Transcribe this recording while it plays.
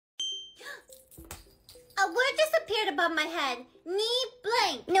A word just appeared above my head. Knee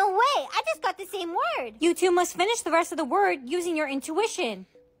blank. No way, I just got the same word. You two must finish the rest of the word using your intuition.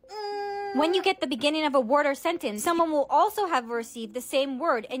 When you get the beginning of a word or sentence, someone will also have received the same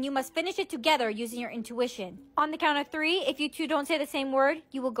word, and you must finish it together using your intuition. On the count of 3, if you two don't say the same word,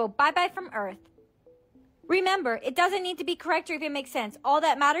 you will go bye-bye from Earth. Remember, it doesn't need to be correct or even make sense. All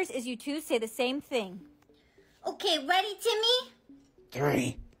that matters is you two say the same thing. Okay, ready, Timmy?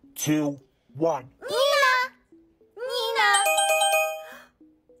 3, 2, 1. Nina!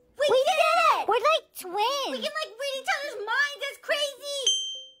 We did it! We're like twins. We can read each other's minds. That's crazy!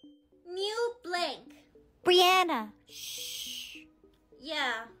 New blank. Brianna. Shh.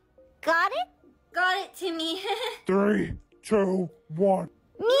 Yeah. Got it? Got it, Timmy. 3, 2, 1.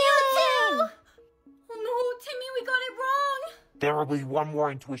 Mewtwo! Oh no, Timmy, we got it wrong. There will be one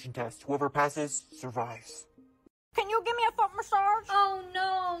more intuition test. Whoever passes, survives. Can you give me a foot massage? Oh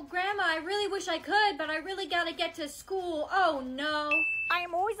no, Grandma, I really wish I could, but I really gotta get to school. Oh no. I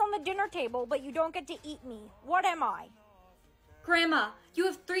am always on the dinner table, but you don't get to eat me. What am I? Grandma, you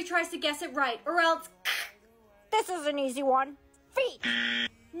have 3 tries to guess it right, or else... This is an easy one. Feet.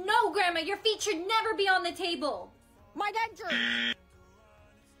 No, Grandma, your feet should never be on the table. My dentures.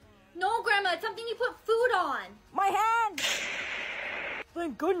 No, Grandma, it's something you put food on. My hand.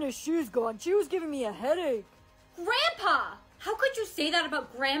 Thank goodness she's gone. She was giving me a headache. Grandpa! How could you say that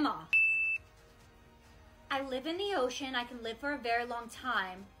about Grandma? I live in the ocean. I can live for a very long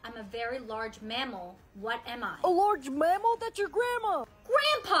time. I'm a very large mammal. What am I? A large mammal? That's your grandma.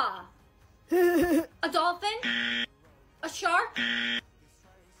 Grandpa! A dolphin? A shark?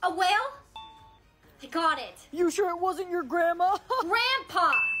 A whale? I got it. You sure it wasn't your grandma?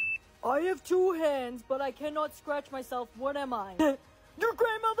 Grandpa! I have 2 hands, but I cannot scratch myself. What am I? Your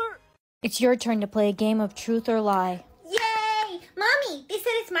grandmother? It's your turn to play a game of truth or lie. Yay! Mommy, they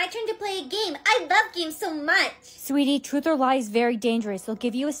said it's my turn to play a game. I love games so much. Sweetie, truth or lie is very dangerous. They'll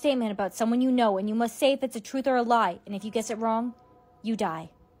give you a statement about someone you know, and you must say if it's a truth or a lie. And if you guess it wrong, you die.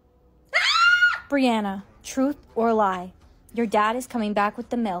 Ah! Brianna, truth or lie? Your dad is coming back with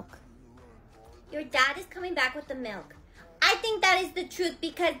the milk. Your dad is coming back with the milk. I think that is the truth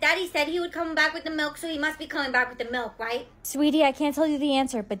because Daddy said he would come back with the milk, so he must be coming back with the milk, right? Sweetie, I can't tell you the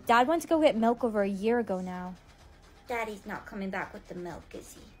answer, but Dad went to go get milk over a year ago now. Daddy's not coming back with the milk,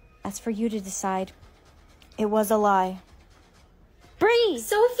 is he? That's for you to decide. It was a lie. Bree!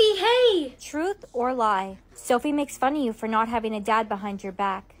 Sophie, hey! Truth or lie? Sophie makes fun of you for not having a dad behind your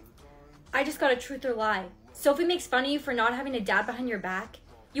back. I just got a truth or lie. Sophie makes fun of you for not having a dad behind your back?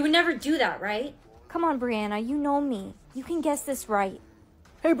 You would never do that, right? Come on, Brianna, you know me. You can guess this right.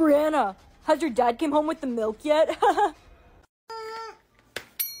 Hey, Brianna, has your dad come home with the milk yet? I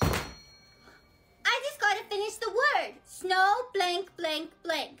just gotta finish the word. Snow blank blank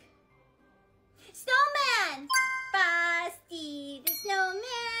blank. Snowman! Frosty the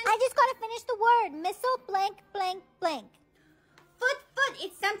snowman. I just gotta finish the word. Missile blank blank blank. Foot,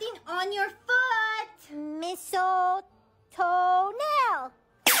 it's something on your foot. Missile toenail.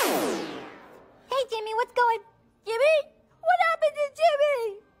 Hey, Jimmy, what's going? Jimmy? What happened to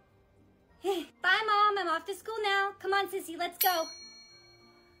Jimmy? Bye, Mom. I'm off to school now. Come on, Sissy, let's go.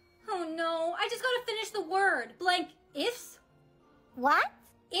 Oh, no. I just gotta finish the word. Blank ifs? What?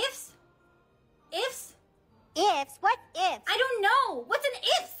 Ifs? Ifs? Ifs? What ifs? I don't know. What's an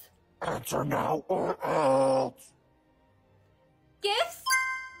ifs? Answer now or else. Gifts?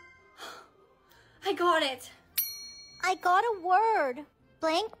 I got it. I got a word.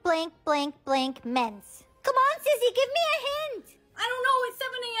 Blank, blank, blank, blank, men's. Come on, Sissy, give me a hint. I don't know. It's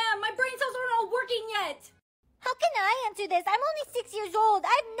 7 a.m. My brain cells aren't all working yet. How can I answer this? I'm only 6 years old. I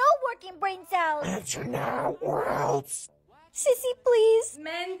have no working brain cells. Answer now or else. Sissy, please.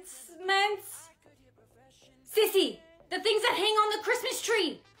 Ments. Sissy, the things that hang on the Christmas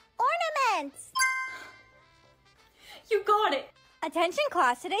tree. Ornaments. You got it. Attention,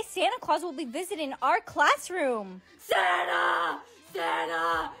 class. Today, Santa Claus will be visiting our classroom. Santa!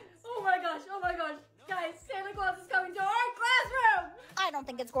 Oh my gosh. Guys, Santa Claus is coming to our classroom. I don't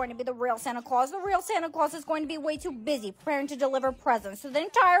think it's going to be the real Santa Claus. The real Santa Claus is going to be way too busy preparing to deliver presents to the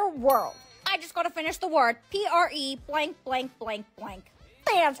entire world. I just got to finish the word. P-R-E blank, blank, blank, blank.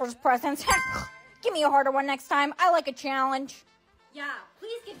 The answer is presents. Give me a harder one next time. I like a challenge. Yeah,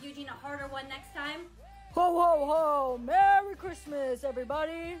 please give Eugene a harder one next time. Ho, ho, ho. Merry Christmas,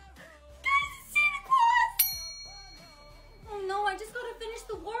 everybody. Guys, it's Santa Claus! Oh no, I just gotta finish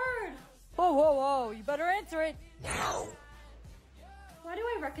the word. Ho, ho, ho. You better answer it. Now. Why do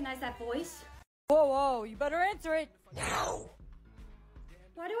I recognize that voice? Ho, ho. You better answer it. Now.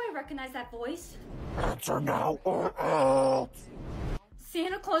 Why do I recognize that voice? Answer now or else.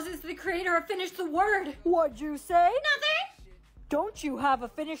 Santa Claus is the creator of Finish the Word. What'd you say? Nothing. Don't you have a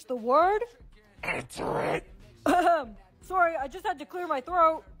finish the word? Answer it. Sorry, I just had to clear my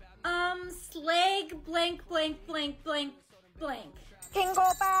throat. Slag blank blank blank blank blank.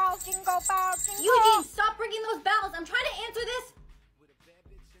 Jingle bells, jingle bells, jingle. Eugene, stop ringing those bells. I'm trying to answer this.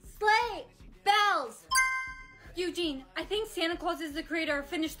 Sleigh bells. Eugene, I think Santa Claus is the creator of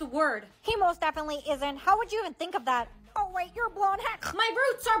Finish the Word. He most definitely isn't. How would you even think of that? Oh wait, you're a blonde heck. My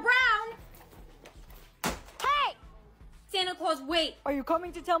roots are brown. Hey! Santa Claus, wait. Are you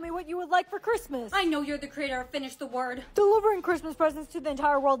coming to tell me what you would like for Christmas? I know you're the creator of Finish the Word. Delivering Christmas presents to the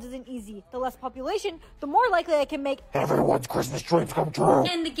entire world isn't easy. The less population, the more likely I can make Everyone's Christmas dreams come true.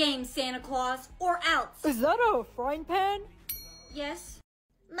 End the game, Santa Claus, or else. Is that a frying pan? Yes.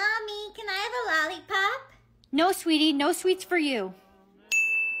 Mommy, can I have a lollipop? No, sweetie, no sweets for you.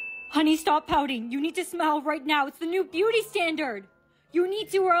 Honey, stop pouting. You need to smile right now. It's the new beauty standard. You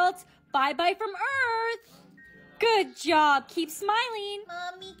need to, or else bye-bye from Earth. Good job. Keep smiling.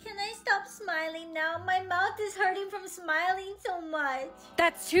 Mommy, can I stop smiling now? My mouth is hurting from smiling so much.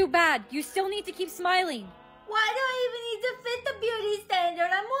 That's too bad. You still need to keep smiling. Why do I even need to fit the beauty standard?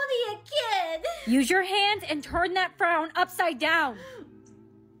 I'm only a kid. Use your hands and turn that frown upside down.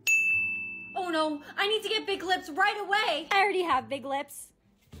 Oh no, I need to get big lips right away. I already have big lips.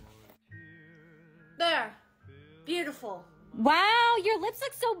 There. Beautiful. Wow, your lips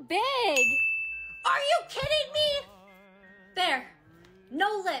look so big. Are you kidding me? There.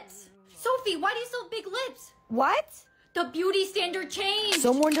 No lips. Sophie, why do you still have big lips? What? The beauty standard changed.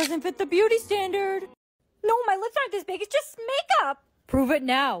 Someone doesn't fit the beauty standard. No, my lips aren't this big. It's just makeup. Prove it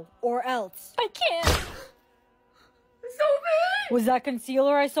now, or else. I can't. Sophie! Was that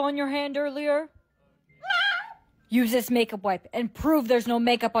concealer I saw in your hand earlier? Use this makeup wipe and prove there's no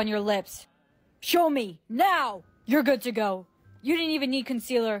makeup on your lips. Show me, now! You're good to go. You didn't even need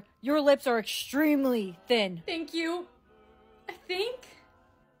concealer. Your lips are extremely thin. Thank you. I think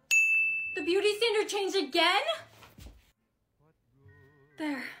the beauty standard changed again?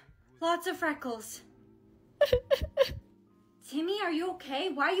 There. Lots of freckles. Timmy, are you okay?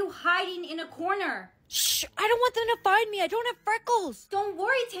 Why are you hiding in a corner? Shh! I don't want them to find me. I don't have freckles. Don't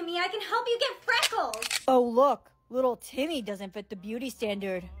worry, Timmy. I can help you get freckles. Oh, look. Little Timmy doesn't fit the beauty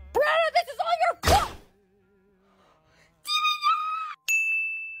standard. Brianna, this is all your fault!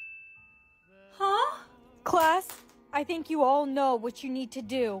 Huh? Class, I think you all know what you need to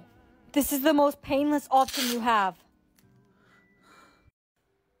do. This is the most painless option you have.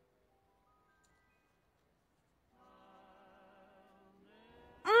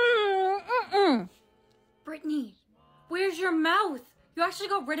 Brittany, where's your mouth? You actually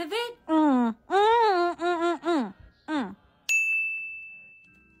got rid of it?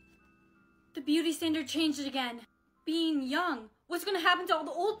 The beauty standard changed again. Being young. What's gonna happen to all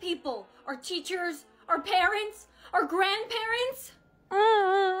the old people? Our teachers? Our parents? Our grandparents?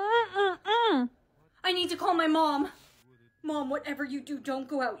 I need to call my mom. Mom, whatever you do, don't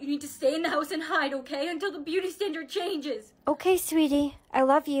go out. You need to stay in the house and hide, okay? Until the beauty standard changes. Okay, sweetie. I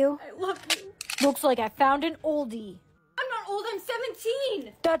love you. I love you. Looks like I found an oldie. I'm not old, I'm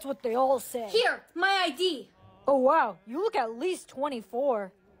 17. That's what they all say. Here, my ID. Oh, wow. You look at least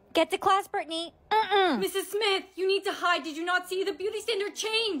 24. Get to class, Brittany. Mrs. Smith, you need to hide. Did you not see the beauty standard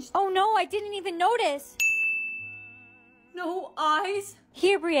changed? Oh, no, I didn't even notice. No eyes?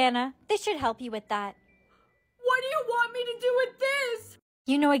 Here, Brianna. This should help you with that. What do you want me to do with this?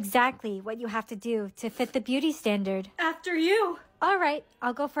 You know exactly what you have to do to fit the beauty standard. After you. All right,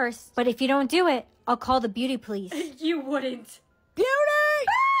 I'll go first. But if you don't do it, I'll call the beauty police. You wouldn't. Beauty!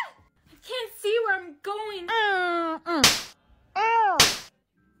 Ah! I can't see where I'm going.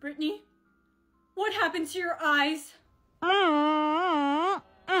 Brittany, what happened to your eyes?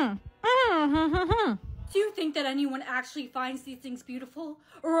 Do you think that anyone actually finds these things beautiful?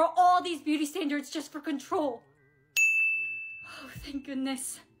 Or are all these beauty standards just for control? Oh, thank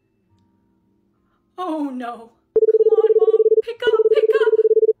goodness. Oh, no. Come on, Mom. Pick up, pick up.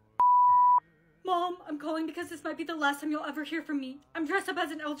 Mom, I'm calling because this might be the last time you'll ever hear from me. I'm dressed up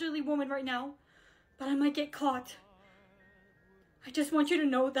as an elderly woman right now, but I might get caught. I just want you to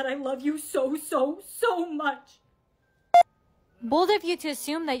know that I love you so, so, so much. Bold of you to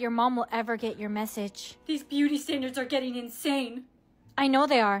assume that your mom will ever get your message. These beauty standards are getting insane. I know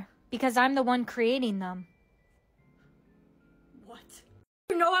they are, because I'm the one creating them. What?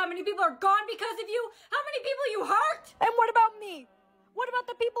 You know how many people are gone because of you? How many people you hurt? And what about me? What about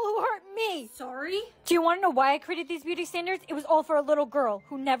the people who hurt me? Sorry? Do you want to know why I created these beauty standards? It was all for a little girl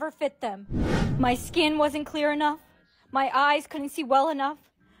who never fit them. My skin wasn't clear enough. My eyes couldn't see well enough.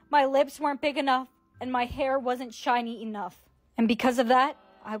 My lips weren't big enough. And my hair wasn't shiny enough. And because of that,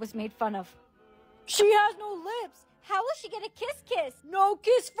 I was made fun of. She has no lips. How will she get a kiss? No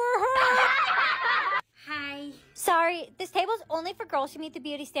kiss for her. Hi. Sorry, this table's only for girls who meet the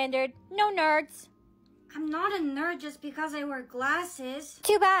beauty standard. No nerds. I'm not a nerd just because I wear glasses.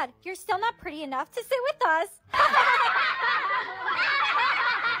 Too bad. You're still not pretty enough to sit with us.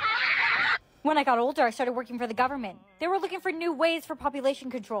 When I got older, I started working for the government. They were looking for new ways for population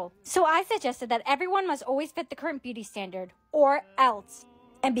control. So I suggested that everyone must always fit the current beauty standard, or else.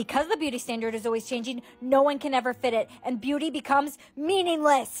 And because the beauty standard is always changing, no one can ever fit it, and beauty becomes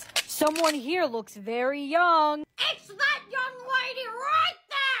meaningless. Someone here looks very young. It's that young lady right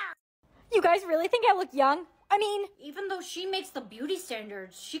there! You guys really think I look young? I mean, Even though she makes the beauty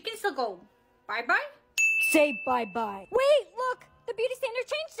standards, she can still go bye-bye? say bye-bye. Wait, look! The beauty standard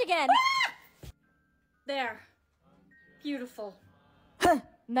changed again. There. Beautiful.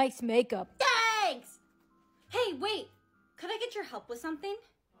 Nice makeup. Thanks! Hey, wait. Could I get your help with something?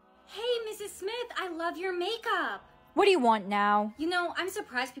 Hey, Mrs. Smith, I love your makeup. What do you want now? You know, I'm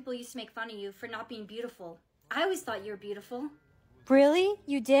surprised people used to make fun of you for not being beautiful. I always thought you were beautiful. Really?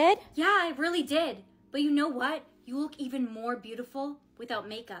 You did? Yeah, I really did. But you know what? You look even more beautiful without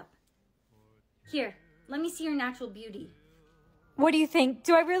makeup. Here, let me see your natural beauty. What do you think?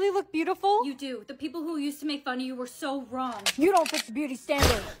 Do I really look beautiful? You do. The people who used to make fun of you were so wrong. You don't fit the beauty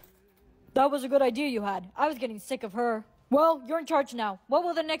standard. That was a good idea you had. I was getting sick of her. Well, you're in charge now. What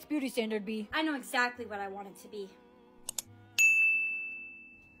will the next beauty standard be? I know exactly what I want it to be.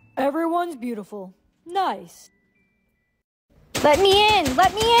 Everyone's beautiful. Nice. Let me in!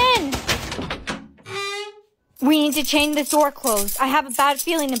 Let me in! We need to chain this door closed. I have a bad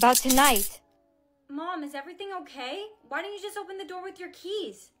feeling about tonight. Mom, is everything okay? Why don't you just open the door with your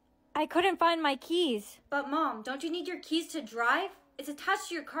keys? I couldn't find my keys. But Mom, don't you need your keys to drive? It's attached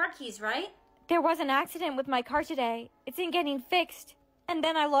to your car keys, right? There was an accident with my car today. It's in getting fixed. And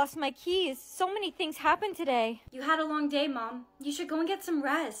then I lost my keys. So many things happened today. You had a long day, Mom. You should go and get some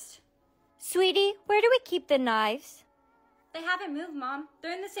rest. Sweetie, where do we keep the knives? They haven't moved, Mom.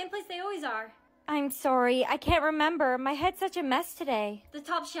 They're in the same place they always are. I'm sorry, I can't remember. My head's such a mess today. The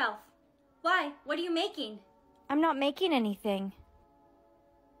top shelf. Why? What are you making? I'm not making anything.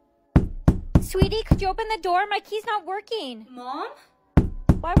 Sweetie, could you open the door? My key's not working. Mom?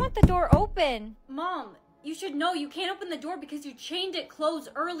 Why won't the door open? Mom, you should know you can't open the door because you chained it closed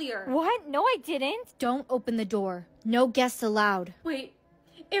earlier. What? No, I didn't. Don't open the door. No guests allowed. Wait,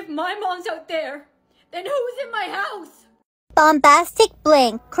 if my mom's out there, then who's in my house? Bombastic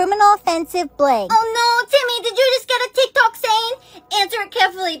blank. Criminal offensive blank. Oh no, Timmy, did you just get a TikTok saying? Answer it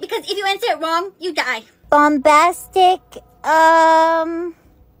carefully, because if you answer it wrong, you die. Bombastic,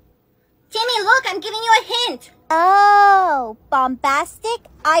 Timmy, look, I'm giving you a hint. Oh, bombastic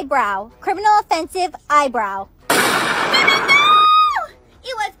eyebrow. Criminal offensive eyebrow. No!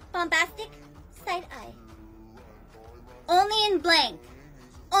 It was bombastic side eye. Only in blank.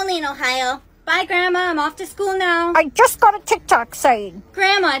 Only in Ohio. Bye, Grandma. I'm off to school now. I just got a TikTok saying.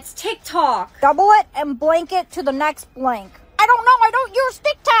 Grandma, it's TikTok. Double it and blank it to the next blank. I don't know, I don't use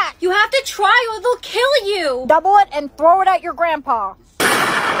TikTok. You have to try or they'll kill you. Double it and throw it at your grandpa.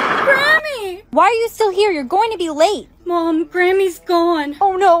 Grammy! Why are you still here? You're going to be late. Mom, Grammy's gone.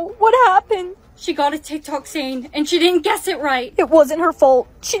 Oh no, what happened? She got a TikTok saying and she didn't guess it right. It wasn't her fault.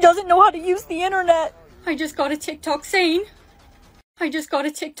 She doesn't know how to use the internet. I just got a TikTok saying.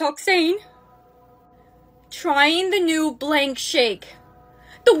 Trying the new blank shake.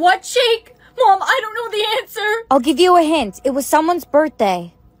 The what shake? Mom, I don't know the answer. I'll give you a hint. It was someone's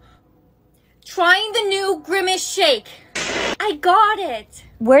birthday. Trying the new grimace shake. I got it.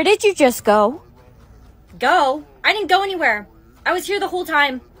 Where did you just go? Go? I didn't go anywhere. I was here the whole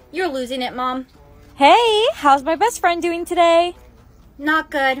time. You're losing it, Mom. Hey, how's my best friend doing today?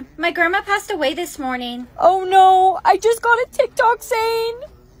 Not good. My grandma passed away this morning. Oh no, I just got a TikTok saying.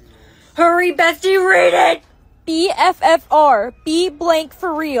 Hurry, Bestie, read it! BFFR, be blank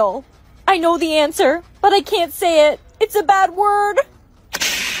for real. I know the answer, but I can't say it. It's a bad word.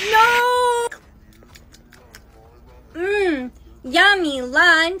 No! Yummy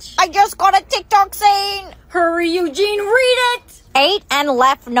lunch. I just got a TikTok saying. Hurry, Eugene, read it! 8 and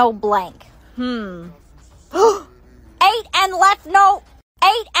left no blank. 8 and left no. 8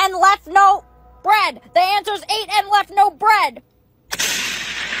 and left no bread. The answer's 8 and left no bread.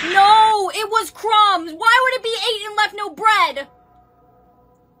 No, it was crumbs. Why would it be 8 and left no bread?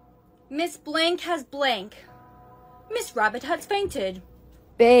 Miss Blank has blank. Miss Rabbit has fainted.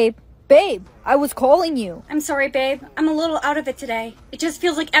 Babe, I was calling you. I'm sorry, babe. I'm a little out of it today. It just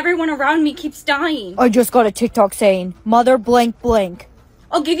feels like everyone around me keeps dying. I just got a TikTok saying, mother blank blank.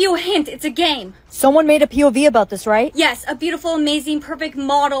 I'll give you a hint. It's a game. Someone made a POV about this, right? Yes, a beautiful, amazing, perfect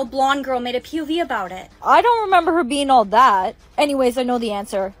model blonde girl made a POV about it. I don't remember her being all that. Anyways, I know the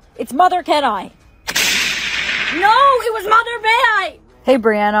answer. It's Mother Can I. No, it was Mother May I. Hey,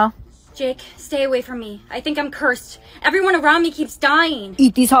 Brianna. Jake, stay away from me. I think I'm cursed. Everyone around me keeps dying.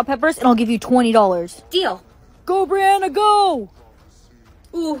 Eat these hot peppers and I'll give you $20. Deal. Go, Brianna, go!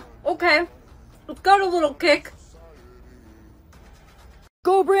 Ooh, okay. It's got a little kick.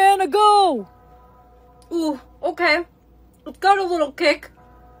 Go, Brianna, go! Ooh, okay. It's got a little kick.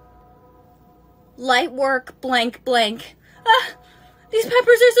 Light work, blank, blank. Ah, these peppers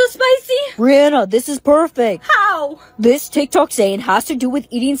are so spicy. Brianna, this is perfect. How? This TikTok saying has to do with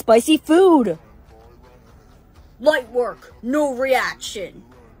eating spicy food. Light work, no reaction.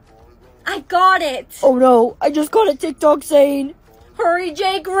 I got it. Oh no, I just got a TikTok saying. Hurry,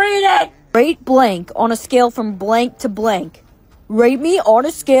 Jake, read it. Rate blank on a scale from blank to blank. Rate me on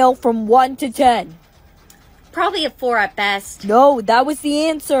a scale from 1 to 10. Probably a 4 at best. No, that was the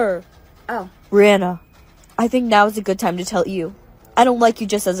answer. Oh. Brianna, I think now is a good time to tell you. I don't like you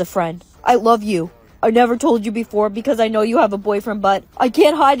just as a friend. I love you. I never told you before because I know you have a boyfriend, but I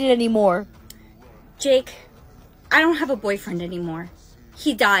can't hide it anymore. Jake, I don't have a boyfriend anymore.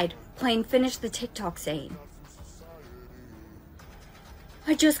 He died playing Finish the TikTok saying.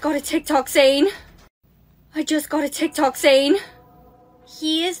 I just got a TikTok saying.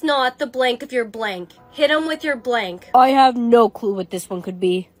 He is not the blank of your blank. Hit him with your blank. I have no clue what this one could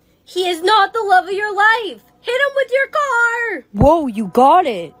be. He is not the love of your life. Hit him with your car. Whoa, you got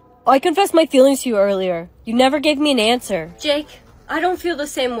it. I confessed my feelings to you earlier. You never gave me an answer. Jake, I don't feel the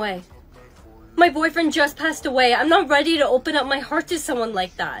same way. My boyfriend just passed away. I'm not ready to open up my heart to someone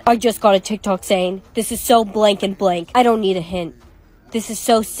like that. I just got a TikTok saying, this is so blank and blank. I don't need a hint. This is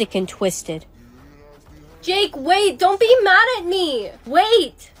so sick and twisted. Jake, wait. Don't be mad at me.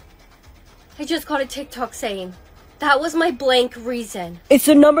 Wait. I just got a TikTok saying, that was my blank reason. It's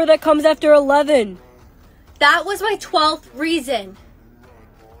the number that comes after 11. That was my 12th reason.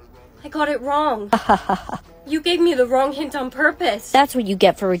 I got it wrong. You gave me the wrong hint on purpose. That's what you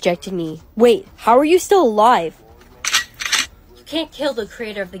get for rejecting me. Wait, how are you still alive? You can't kill the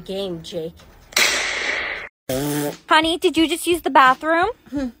creator of the game, Jake. Honey, did you just use the bathroom?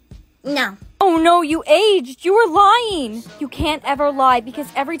 No. Oh no, you aged. You were lying. You can't ever lie because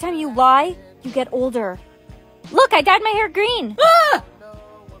every time you lie, you get older. Look, I dyed my hair green. Ah!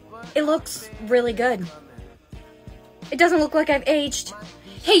 It looks really good. It doesn't look like I've aged.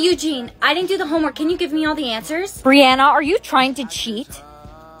 Hey, Eugene, I didn't do the homework. Can you give me all the answers? Brianna, are you trying to cheat?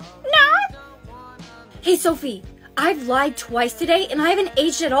 No. Hey, Sophie, I've lied twice today and I haven't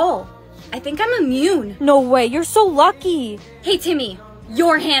aged at all. I think I'm immune. No way, you're so lucky. Hey, Timmy,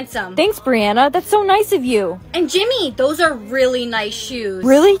 you're handsome. Thanks, Brianna. That's so nice of you. And Jimmy, those are really nice shoes.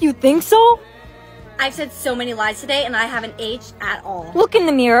 Really? You think so? I've said so many lies today and I haven't aged at all. Look in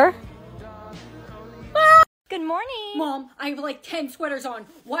the mirror. Ah! Good morning. Mom, I have like 10 sweaters on.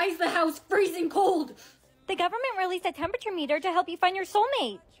 Why is the house freezing cold? The government released a temperature meter to help you find your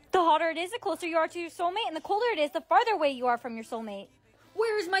soulmate. The hotter it is, the closer you are to your soulmate, and the colder it is, the farther away you are from your soulmate.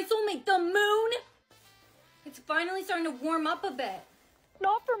 Where is my soulmate? The moon? It's finally starting to warm up a bit.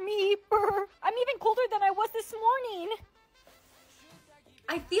 Not for me. Brr. I'm even colder than I was this morning.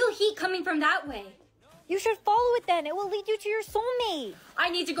 I feel heat coming from that way. You should follow it then. It will lead you to your soulmate. I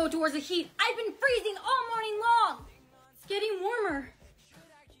need to go towards the heat. I've been freezing all morning long. It's getting warmer.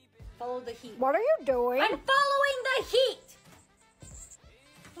 Follow the heat. What are you doing? I'm following the heat.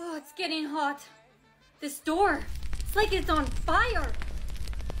 Oh, it's getting hot. This door, it's like it's on fire.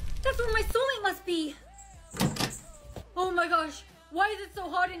 That's where my soulmate must be. Oh my gosh, why is it so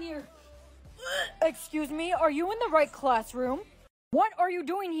hot in here? Excuse me, are you in the right classroom? What are you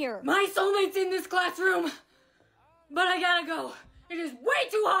doing here? My soulmate's in this classroom. But I gotta go. It is way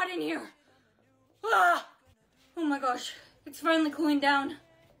too hot in here. Ah! Oh my gosh, it's finally cooling down.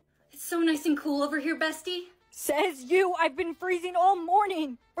 It's so nice and cool over here, bestie. Says you, I've been freezing all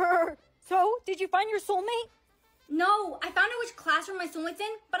morning. Brr. So, did you find your soulmate? No, I found out which classroom my soulmate's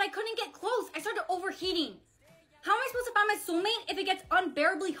in, but I couldn't get close. I started overheating. How am I supposed to find my soulmate if it gets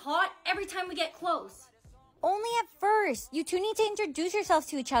unbearably hot every time we get close? Only at first. You two need to introduce yourselves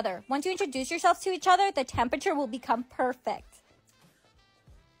to each other. Once you introduce yourselves to each other, the temperature will become perfect.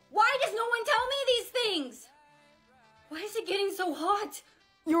 Why does no one tell me these things? Why is it getting so hot?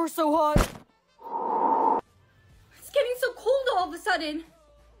 You're so hot. It's getting so cold all of a sudden.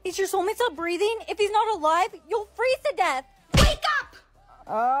 Is your soulmate still breathing? If he's not alive, you'll freeze to death. Wake up!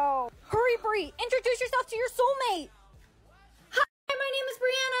 Oh. Hurry, Bree. Introduce yourself to your soulmate. Hi, my name is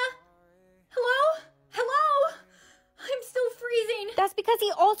Brianna. Hello? Hello? I'm still freezing. That's because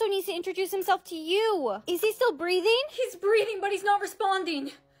he also needs to introduce himself to you. Is he still breathing? He's breathing, but he's not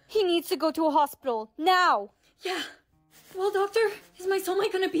responding. He needs to go to a hospital, now. Yeah. Well, doctor, is my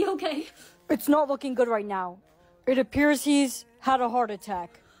soulmate gonna be okay? It's not looking good right now. It appears he's had a heart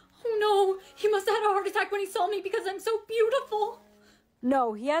attack. Oh no, he must have had a heart attack when he saw me because I'm so beautiful.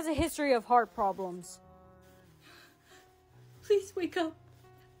 No, he has a history of heart problems. Please wake up.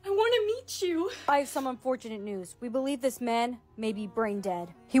 I want to meet you. I have some unfortunate news. We believe this man may be brain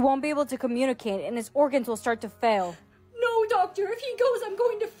dead. He won't be able to communicate and his organs will start to fail. No, doctor, if he goes, I'm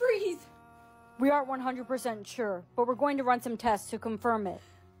going to freeze. We aren't 100% sure, but we're going to run some tests to confirm it.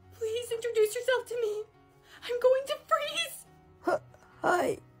 Please introduce yourself to me. I'm going to freeze.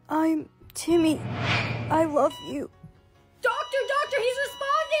 Hi, I'm Timmy. I love you. Doctor, he's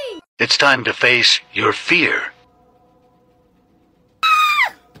responding. It's time to face your fear.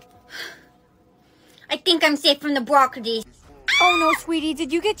 I think I'm safe from the broccoli. Oh no, sweetie,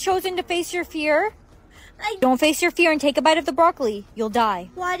 did you get chosen to face your fear? Don't face your fear and take a bite of the broccoli. You'll die.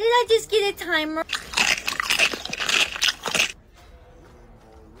 Why did I just get a timer?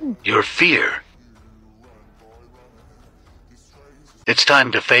 Your fear. It's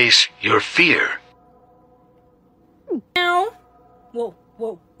time to face your fear. No. Whoa,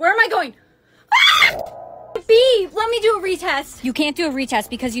 where am I going? Bee, let me do a retest. You can't do a retest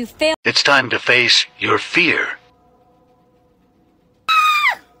because you failed. It's time to face your fear.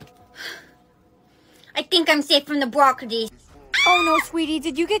 I think I'm safe from the broccoli. Oh no, sweetie,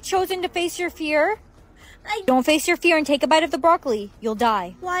 did you get chosen to face your fear? Don't face your fear and take a bite of the broccoli. You'll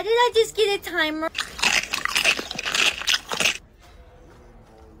die. Why did I just get a timer?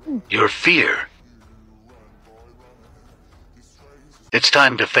 Your fear. It's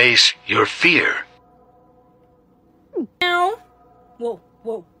time to face your fear. No. Whoa,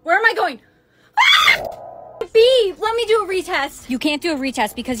 where am I going? Bee, let me do a retest. You can't do a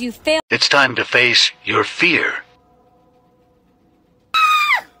retest because you failed. It's time to face your fear.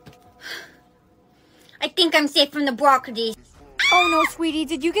 I think I'm safe from the broccoli. Oh no, sweetie,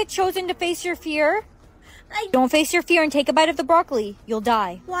 did you get chosen to face your fear? Don't face your fear and take a bite of the broccoli. You'll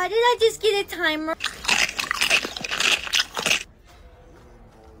die. Why did I just get a timer?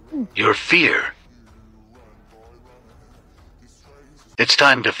 Your fear. It's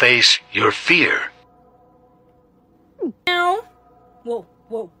time to face your fear. No. Whoa,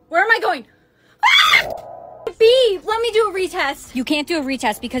 where am I going? Bee, let me do a retest. You can't do a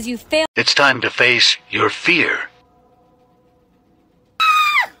retest because you failed. It's time to face your fear.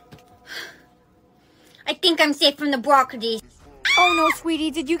 I think I'm safe from the broccoli. Oh no,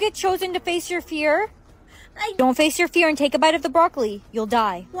 sweetie, did you get chosen to face your fear? Don't face your fear and take a bite of the broccoli. You'll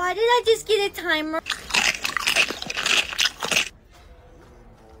die. Why did I just get a timer?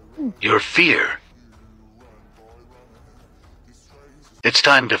 Your fear. It's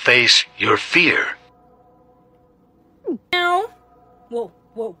time to face your fear. No. Whoa,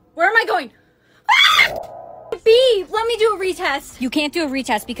 where am I going? Bee, let me do a retest. You can't do a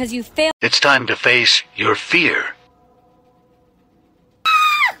retest because you failed. It's time to face your fear.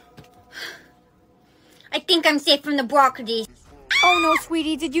 I think I'm safe from the broccoli. Oh no,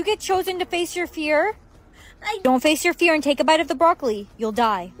 sweetie, did you get chosen to face your fear? Don't face your fear and take a bite of the broccoli. You'll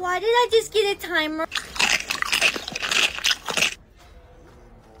die. Why did I just get a timer?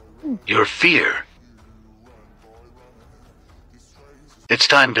 Your fear. It's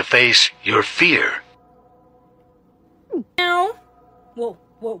time to face your fear. No. Whoa,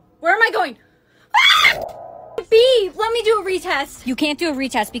 where am I going? Bee, let me do a retest. You can't do a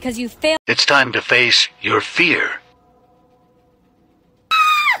retest because you failed. It's time to face your fear.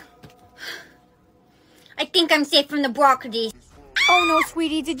 I think I'm safe from the broccoli. Oh no,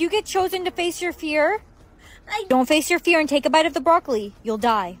 sweetie, did you get chosen to face your fear? Don't face your fear and take a bite of the broccoli. You'll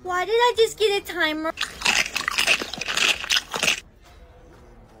die. Why did I just get a timer?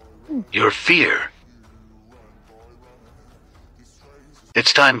 Your fear.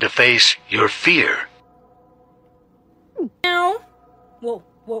 It's time to face your fear. No. Whoa,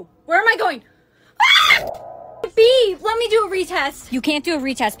 where am I going? Bee, let me do a retest. You can't do a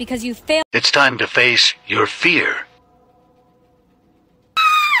retest because you failed. It's time to face your fear.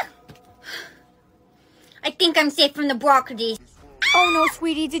 I think I'm safe from the broccoli. Oh no,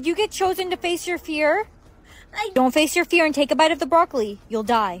 sweetie, did you get chosen to face your fear? Don't face your fear and take a bite of the broccoli. You'll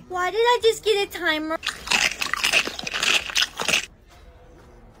die. Why did I just get a timer?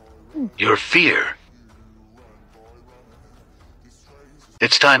 Your fear.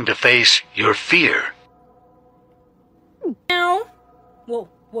 It's time to face your fear. No. Whoa,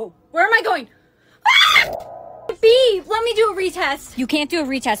 where am I going? Bee, let me do a retest. You can't do a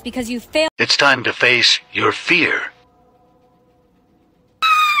retest because you failed. It's time to face your fear.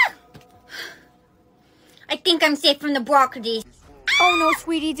 think I'm safe from the broccoli. Oh no,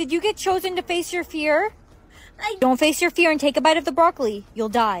 sweetie, did you get chosen to face your fear? Don't face your fear and take a bite of the broccoli. You'll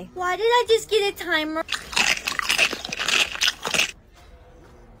die. Why did I just get a timer?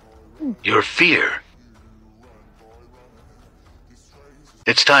 Your fear.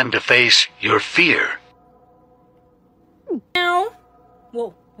 It's time to face your fear. Now.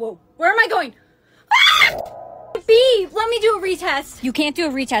 Whoa, whoa. Where am I going? Ah! B, let me do a retest. You can't do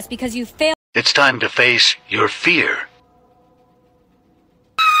a retest because you failed. It's time to face your fear.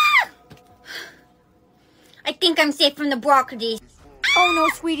 I think I'm safe from the broccoli. Oh no,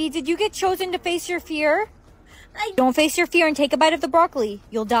 sweetie, did you get chosen to face your fear? Don't face your fear and take a bite of the broccoli.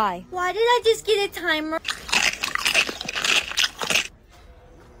 You'll die. Why did I just get a timer?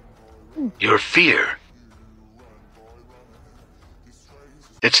 Your fear.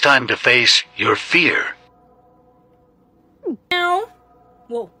 It's time to face your fear. Now.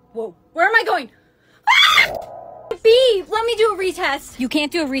 Whoa, whoa. Where am I going? Ah! B, let me do a retest. You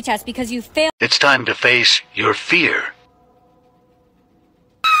can't do a retest because you failed. It's time to face your fear.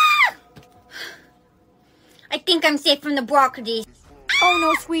 I think I'm safe from the broccoli. Oh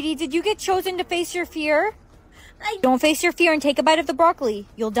no, sweetie, did you get chosen to face your fear? Don't face your fear and take a bite of the broccoli.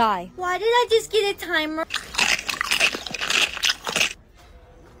 You'll die. Why did I just get a timer?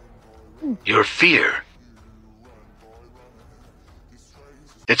 Your fear.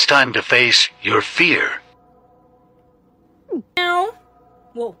 It's time to face your fear. Now.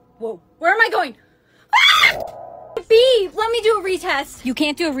 Whoa, whoa. Where am I going? Ah! B, let me do a retest. You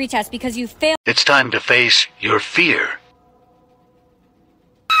can't do a retest because you failed. It's time to face your fear.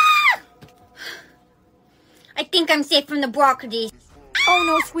 I think I'm safe from the broccoli. Oh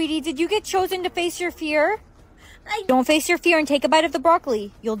no, sweetie, did you get chosen to face your fear? Don't face your fear and take a bite of the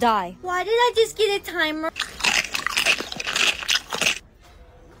broccoli. You'll die. Why did I just get a timer?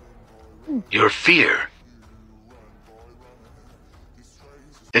 Your fear.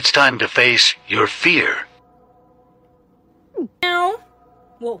 It's time to face your fear. Now.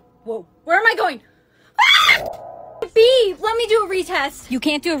 Whoa, whoa. Where am I going? Ah! B, let me do a retest. You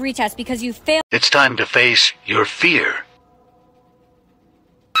can't do a retest because you failed. It's time to face your fear.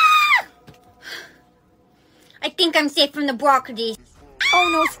 I think I'm safe from the broccoli. Oh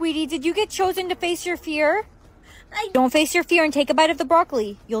no, sweetie, did you get chosen to face your fear? Don't face your fear and take a bite of the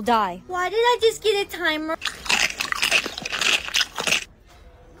broccoli. You'll die. Why did I just get a timer?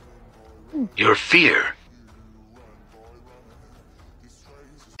 Your fear.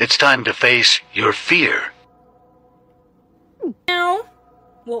 It's time to face your fear. Now.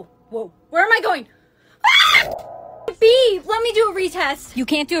 Whoa, whoa. Where am I going? Ah! B, let me do a retest. You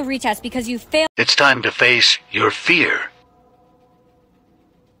can't do a retest because you failed. It's time to face your fear.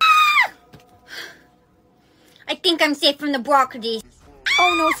 I think I'm safe from the broccoli.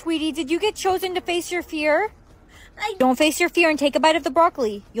 Oh no, sweetie, did you get chosen to face your fear? Don't face your fear and take a bite of the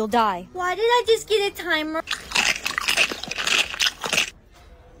broccoli. You'll die. Why did I just get a timer?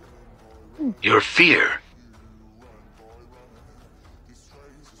 Your fear.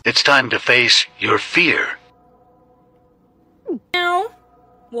 It's time to face your fear. Now.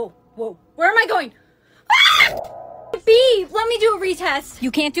 Whoa, whoa. Where am I going? Ah! B, let me do a retest.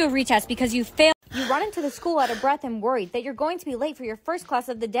 You can't do a retest because you failed. You run into the school out of breath and worried that you're going to be late for your first class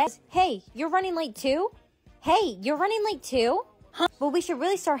of the day. Hey, you're running late too? Hey, you're running late too? Huh? Well, we should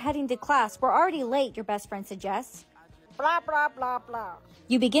really start heading to class. We're already late, your best friend suggests. Blah, blah, blah, blah.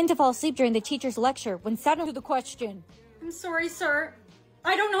 You begin to fall asleep during the teacher's lecture when suddenly to the question. I'm sorry, sir.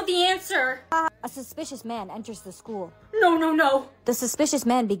 I don't know the answer. A suspicious man enters the school. No, no, no. The suspicious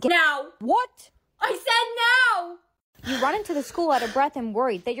man begins. Now. What? I said now. You run into the school out of breath and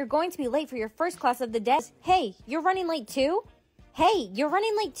worried that you're going to be late for your first class of the day. Hey, you're running late too? Hey, you're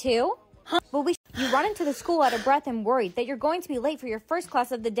running late too? Huh? Well, You run into the school out of breath and worried that you're going to be late for your first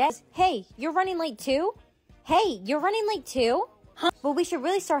class of the day. Hey, you're running late too? Hey, you're running late too? Huh? Well, we should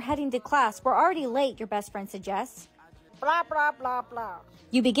really start heading to class. We're already late, your best friend suggests. Blah, blah, blah, blah.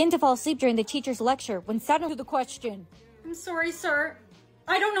 You begin to fall asleep during the teacher's lecture when suddenly to the question. I'm sorry, sir.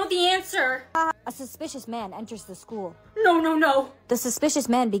 I don't know the answer. A suspicious man enters the school. No, no, no. The suspicious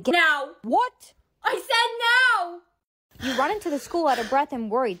man begins. Now. What? I said now. You run into the school out of breath and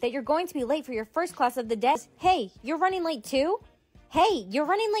worried that you're going to be late for your first class of the day. Hey, you're running late too? Hey, you're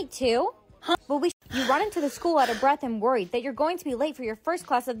running late too? Huh? Well, You run into the school out of breath and worried that you're going to be late for your first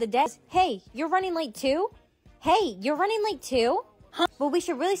class of the day. Hey, you're running late too? Hey, you're running late too? Huh? Well, we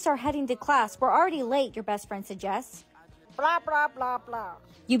should really start heading to class. We're already late, your best friend suggests. Blah, blah, blah, blah.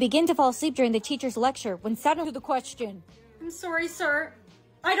 You begin to fall asleep during the teacher's lecture when suddenly to the question. I'm sorry, sir.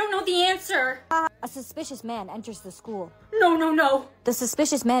 I don't know the answer. A suspicious man enters the school. No, no, no. The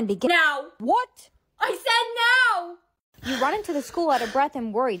suspicious man begins. Now. What? I said now! You run into the school out of breath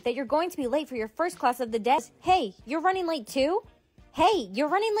and worried that you're going to be late for your first class of the day. Hey, you're running late too? Hey, you're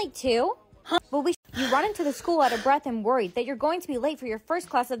running late too? Well, you run into the school out of breath and worried that you're going to be late for your first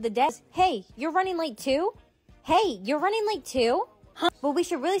class of the day. Hey, you're running late too? Hey, you're running late too? Well, we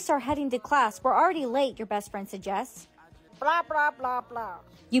should really start heading to class. We're already late, your best friend suggests. Blah, blah, blah, blah.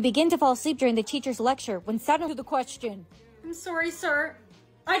 You begin to fall asleep during the teacher's lecture when suddenly the question. I'm sorry, sir.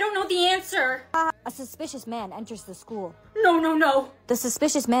 I don't know the answer. A suspicious man enters the school. No. The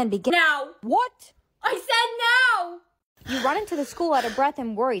suspicious man begins. Now. What? I said now! You run into the school out of breath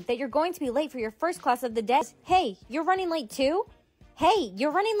and worried that you're going to be late for your first class of the day. Hey, you're running late too? Hey,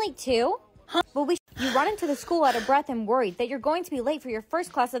 you're running late too? Well, you run into the school out of breath and worried that you're going to be late for your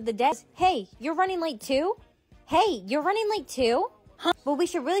first class of the day. Hey, you're running late too? Hey, you're running late too? Well, we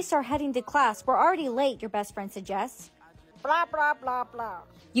should really start heading to class. We're already late, your best friend suggests. Blah, blah, blah, blah.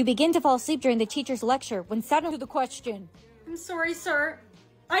 You begin to fall asleep during the teacher's lecture when suddenly the question. I'm sorry, sir.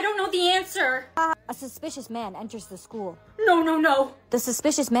 I don't know the answer. A suspicious man enters the school. No. The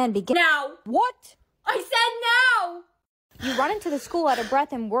suspicious man begins. Now. What? I said now! You run into the school out of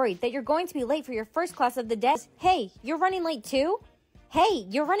breath and worried that you're going to be late for your first class of the day. Hey, you're running late too? Hey,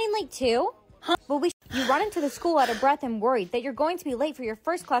 you're running late too? Well, you run into the school out of breath and worried that you're going to be late for your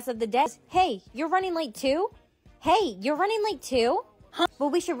first class of the day. Hey, you're running late too? Hey, you're running late too? Well,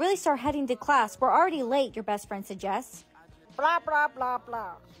 we should really start heading to class. We're already late, your best friend suggests. Blah, blah, blah,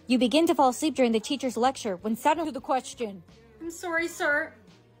 blah. You begin to fall asleep during the teacher's lecture when suddenly the question. I'm sorry, sir.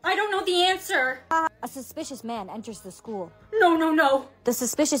 I don't know the answer. A suspicious man enters the school. No. The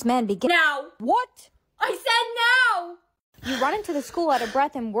suspicious man begins. Now. What? I said now! You run into the school out of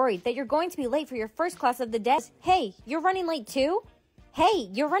breath and worried that you're going to be late for your first class of the day. Hey, you're running late too? Hey,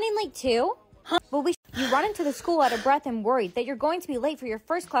 you're running late too? Well, you run into the school out of breath and worried that you're going to be late for your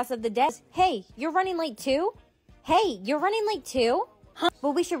first class of the day. Hey, you're running late too? Hey, you're running late too?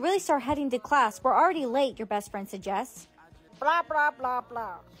 Well, we should really start heading to class. We're already late, your best friend suggests. Blah, blah, blah,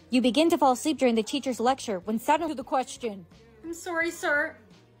 blah. You begin to fall asleep during the teacher's lecture when suddenly the question. I'm sorry, sir.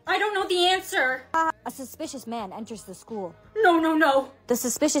 I don't know the answer. A suspicious man enters the school. No. The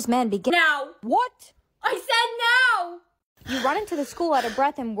suspicious man begins. Now. What? I said now! You run into the school out of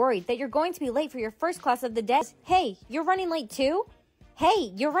breath and worried that you're going to be late for your first class of the day. Hey, you're running late too?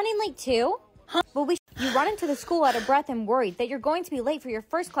 Hey, you're running late too? Well, you run into the school out of breath and worried that you're going to be late for your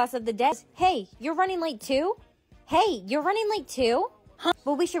first class of the day. Hey, you're running late too? Hey, you're running late too?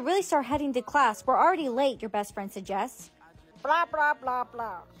 Well, we should really start heading to class. We're already late, your best friend suggests. Blah, blah, blah,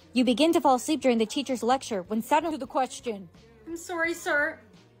 blah. You begin to fall asleep during the teacher's lecture when suddenly the question. I'm sorry, sir.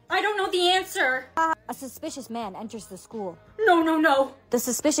 I don't know the answer. A suspicious man enters the school. No. The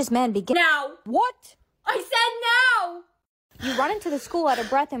suspicious man begins. Now. What? I said now! You run into the school out of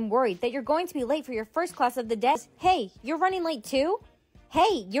breath and worried that you're going to be late for your first class of the day. Hey, you're running late too?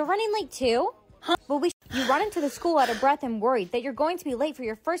 Hey, you're running late too? Well, you run into the school out of breath and worried that you're going to be late for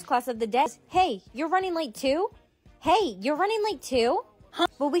your first class of the day. Hey, you're running late too? Hey, you're running late too?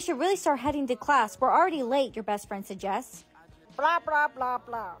 Well, we should really start heading to class. We're already late, your best friend suggests. Blah, blah, blah,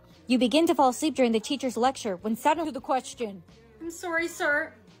 blah. You begin to fall asleep during the teacher's lecture when suddenly the question. I'm sorry,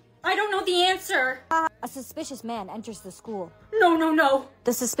 sir. I don't know the answer. A suspicious man enters the school. No.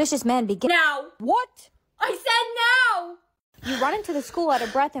 The suspicious man begins. Now. What? I said now! You run into the school out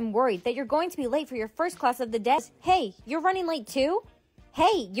of breath and worried that you're going to be late for your first class of the day. Hey, you're running late too?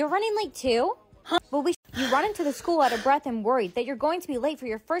 Hey, you're running late too? Well, you run into the school out of breath and worried that you're going to be late for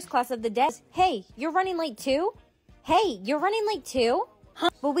your first class of the day. Hey, you're running late too? Hey, you're running late too?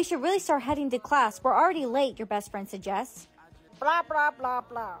 Well, we should really start heading to class. We're already late, your best friend suggests. Blah, blah, blah,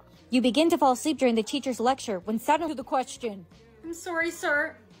 blah. You begin to fall asleep during the teacher's lecture when suddenly the question. I'm sorry,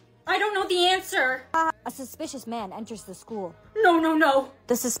 sir. I don't know the answer. A suspicious man enters the school. No.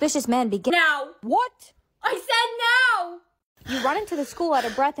 The suspicious man begins. Now. What? I said now! You run into the school out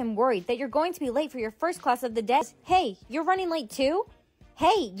of breath and worried that you're going to be late for your first class of the day. Hey, you're running late too?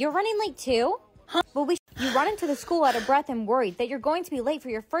 Hey, you're running late too? Well, you run into the school out of breath and worried that you're going to be late for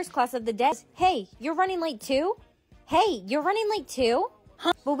your first class of the day. Hey, you're running late too? Hey, you're running late too?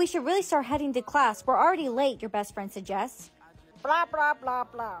 Well, we should really start heading to class. We're already late, your best friend suggests. Blah, blah, blah,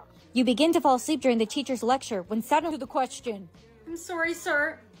 blah. You begin to fall asleep during the teacher's lecture when suddenly the question. I'm sorry,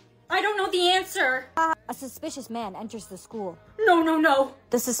 sir. I don't know the answer. A suspicious man enters the school. No.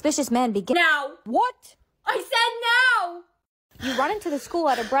 The suspicious man begins. Now. What? I said now! You run into the school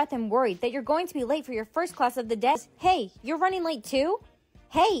out of breath and worried that you're going to be late for your first class of the day. Hey, you're running late too?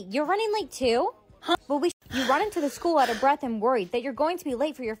 Hey, you're running late too? Well, you run into the school out of breath and worried that you're going to be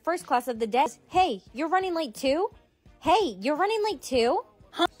late for your first class of the day. Hey, you're running late too? Hey, you're running late too?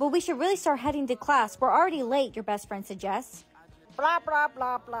 Well, we should really start heading to class. We're already late, your best friend suggests. Blah, blah,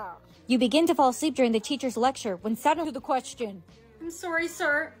 blah, blah. You begin to fall asleep during the teacher's lecture when suddenly To the question. I'm sorry,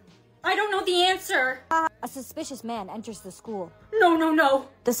 sir. I don't know the answer. a suspicious man enters the school. No.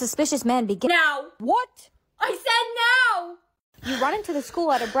 The suspicious man begins. Now. What? I said now! You run into the school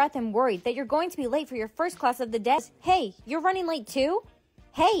out of breath and worried that you're going to be late for your first class of the day. Hey, you're running late too?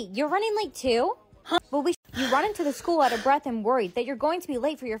 Hey, you're running late too? Well, you run into the school out of breath and worried that you're going to be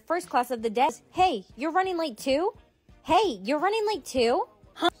late for your first class of the day. Hey, you're running late too? Hey, you're running late too?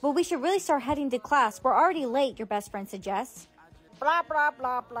 Well, we should really start heading to class. We're already late, your best friend suggests. Blah, blah,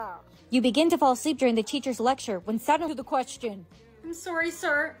 blah, blah. You begin to fall asleep during the teacher's lecture when suddenly To the question. I'm sorry,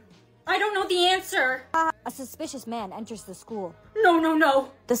 sir. I don't know the answer. a suspicious man enters the school. No.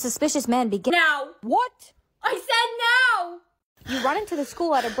 The suspicious man begins. Now. What? I said now! You run into the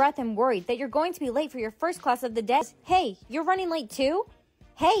school out of breath and worried that you're going to be late for your first class of the day. Hey, you're running late too?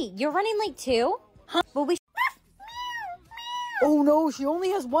 Hey, you're running late too? Well, Oh no, she only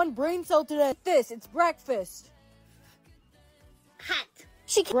has one brain cell today. It's breakfast.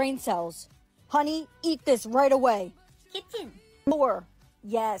 Hot. Brain cells. Honey, eat this right away. Kitchen. More.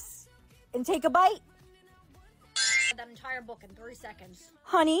 Yes. And take a bite. That entire book in 3 seconds.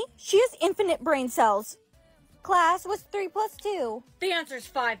 Honey, she has infinite brain cells. Class was 3 plus 2. The answer's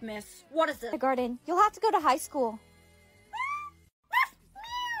 5, miss. What is it? Garden, you'll have to go to high school.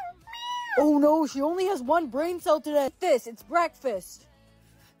 Oh no, she only has one brain cell today. It's breakfast.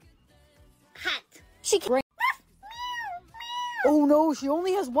 Hot. Oh no, she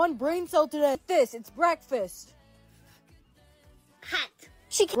only has one brain cell today. It's breakfast. Hot.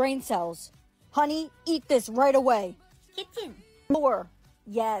 Brain cells. Honey, eat this right away. Kitchen. More.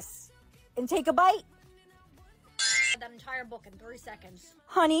 Yes. And take a bite. That entire book in 3 seconds.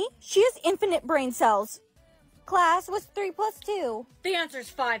 Honey, she has infinite brain cells. Class was 3 plus 2. The answer's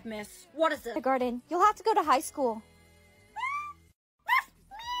 5, miss. What is it? Garden, you'll have to go to high school.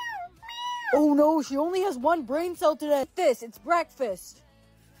 Oh no, she only has one brain cell today. It's breakfast.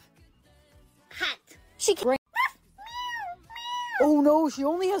 Hot. Oh no, she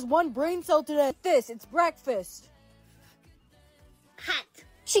only has one brain cell today. It's breakfast.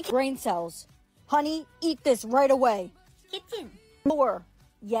 Hot. Brain cells. Honey, eat this right away. Kitchen. More.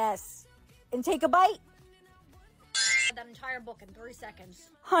 Yes. And take a bite. That entire book in 3 seconds.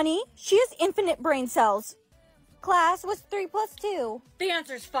 Honey, she has infinite brain cells. Class was 3 plus 2. The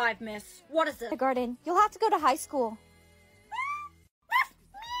answer's 5, miss. What is it? Garden, you'll have to go to high school.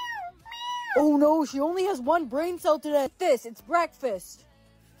 Oh no, she only has one brain cell today. It's breakfast.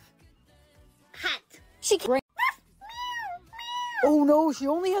 Hot. Oh no, she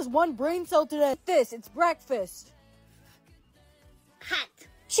only has one brain cell today. It's breakfast. Hot.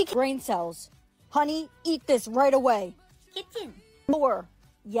 Brain cells. Honey, eat this right away. Kitchen. More.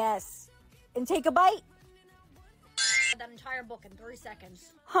 Yes. And take a bite. That entire book in 3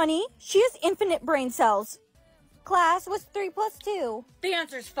 seconds. Honey, she has infinite brain cells. Class was 3 plus 2. The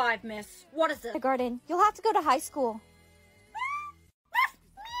answer's 5, miss. What is it? Garden, you'll have to go to high school.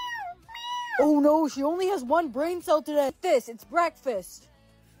 Oh no, she only has one brain cell today. It's breakfast.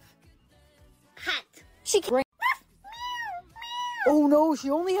 Hot. Oh no,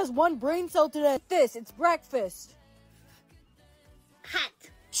 she only has one brain cell today. It's breakfast.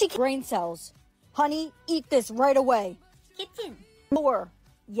 Hot. Brain cells. Honey, eat this right away. Kitchen. More.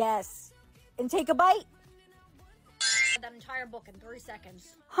 Yes. And take a bite. That entire book in 3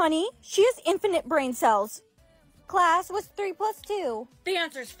 seconds. Honey, she has infinite brain cells. Class was 3 plus 2. The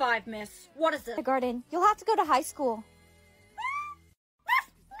answer's 5, miss. What is it? Garden, you'll have to go to high school.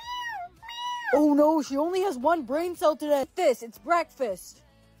 Oh no, she only has one brain cell today. It's breakfast.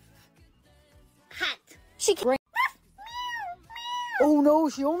 Hot. Oh no,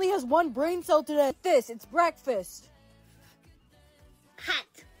 she only has one brain cell today. It's breakfast.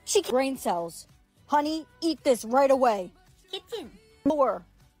 Hot. Brain cells. Honey, eat this right away. Kitchen. More.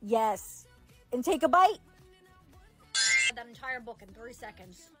 Yes. And take a bite. That entire book in 3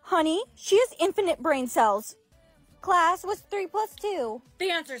 seconds. Honey, she has infinite brain cells. Class was 3 plus 2.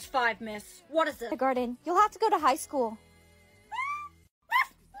 The answer's 5, miss. What is it? Garden, you'll have to go to high school.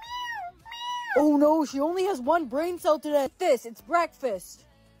 Oh no, she only has one brain cell today. It's breakfast.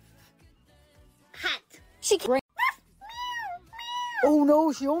 Hot. Oh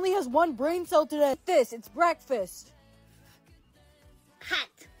no, she only has one brain cell today. It's breakfast.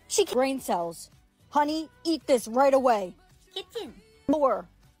 Hot. Brain cells. Honey, eat this right away. Kitchen. More.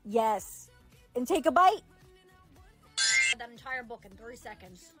 Yes. And take a bite. That entire book in 3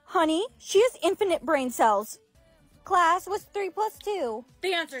 seconds. Honey, she has infinite brain cells. Class was 3 plus 2.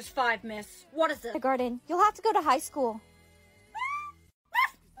 The answer's 5, miss. What is it? Garden, you'll have to go to high school.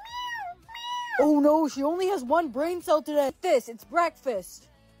 Oh no, she only has one brain cell today. This, it's breakfast.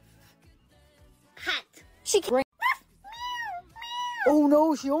 Hat. She can. Oh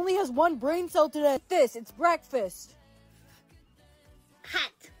no, she only has one brain cell today. This, it's breakfast.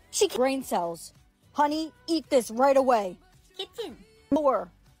 Hat. She can. Brain cells. Honey, eat this right away. Kitchen.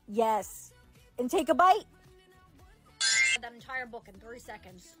 More. Yes. And take a bite. That entire book in 3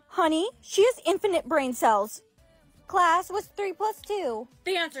 seconds. Honey, she has infinite brain cells. Class, what's 3 plus 2?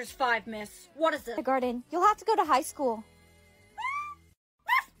 The answer's 5, miss. What is it? Garden, you'll have to go to high school.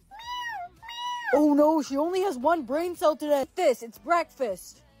 Oh no, she only has one brain cell today. This, it's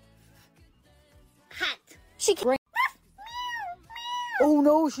breakfast. Hat. She can. Oh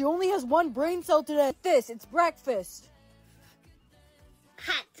no, she only has one brain cell today. This, it's breakfast.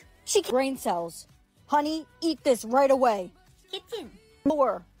 Hat. She can. Brain cells. Honey, eat this right away. Kitchen.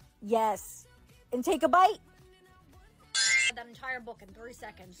 More. Yes. And take a bite. That entire book in 3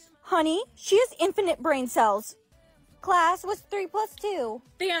 seconds. Honey, she has infinite brain cells. Class, what's 3 plus 2?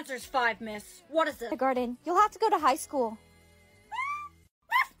 The answer's 5, miss. What is it? Garden, you'll have to go to high school.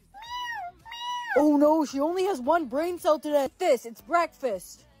 Oh no, she only has one brain cell today. This, it's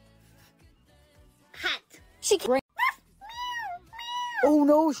breakfast. Hat. She can. Oh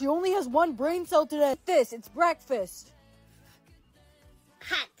no, she only has one brain cell today. This, it's breakfast.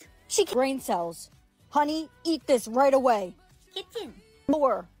 Hat. She can. Brain cells. Honey, eat this right away. Kitchen.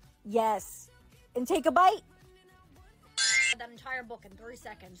 More. Yes. And take a bite. That entire book in 3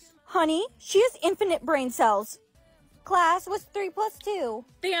 seconds. Honey, she has infinite brain cells. Class, what's 3 plus 2?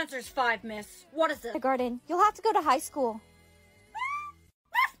 The answer's 5, miss. What is it? Garden, you'll have to go to high school.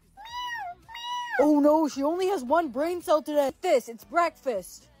 Oh no, she only has one brain cell today. This, it's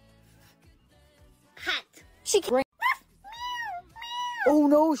breakfast. Hat. She can. Oh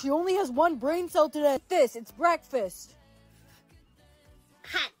no, she only has one brain cell today. This, it's breakfast.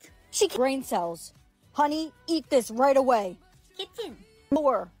 Hat. She can. Brain cells. Honey, eat this right away. Kitchen.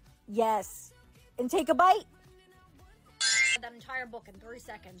 More. Yes. And take a bite. That entire book in 3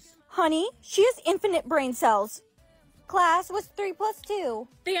 seconds. Honey, she has infinite brain cells. Class, what's 3 plus 2?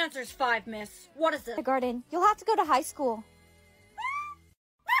 The answer's 5, miss. What is it? Garden, you'll have to go to high school.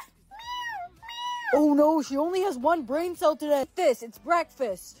 Oh no, she only has one brain cell today. This, it's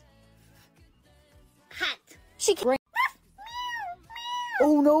breakfast. Hat. She can.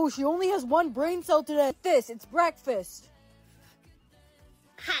 Oh no, she only has one brain cell today. This, it's breakfast.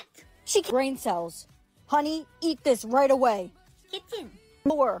 Hat. She can. Brain cells. Honey, eat this right away. Kitchen.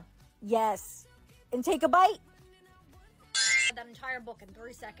 More. Yes. And take a bite. That entire book in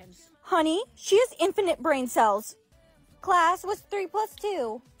 3 seconds. Honey, she has infinite brain cells. Class, what's 3 plus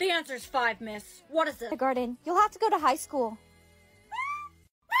 2? The answer's 5, miss. What is it? Garden, you'll have to go to high school.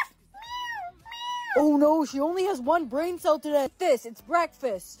 Oh no, she only has one brain cell today. This, it's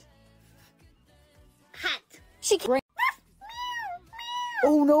breakfast. Hat. She can.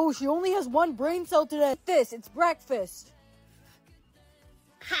 Oh no, she only has one brain cell today. This, it's breakfast.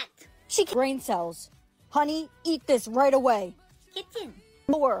 Hat. She can. Brain cells. Honey, eat this right away. Kitchen.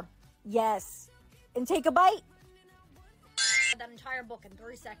 More. Yes. And take a bite. That entire book in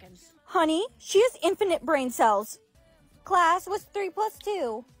 3 seconds. Honey, she has infinite brain cells. Class, what's 3 plus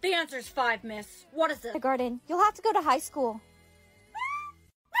 2? The answer's 5, miss. What is it? Garden, you'll have to go to high school.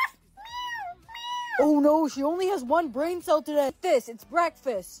 Oh no, she only has one brain cell today. This, it's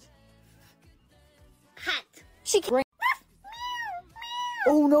breakfast. Hat. She can.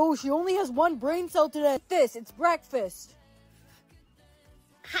 Oh no, she only has one brain cell today. This, it's breakfast.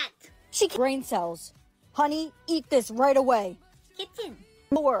 Hat. She can. Brain cells. Honey, eat this right away. Kitchen.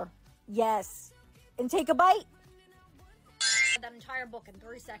 More. Yes. And take a bite. That entire book in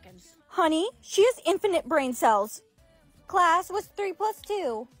 3 seconds. Honey, she has infinite brain cells. Class, what's 3 plus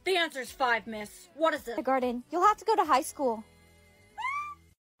 2? The answer's 5, miss. What is it? Garden, you'll have to go to high school.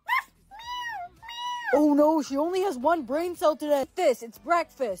 Oh no, she only has one brain cell today. This, it's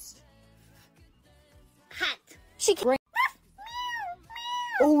breakfast. Hat. She can.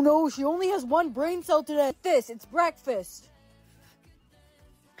 Oh no, she only has one brain cell today. This, it's breakfast.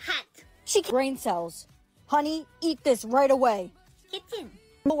 Hat. She can. Brain cells. Honey, eat this right away. Kitchen.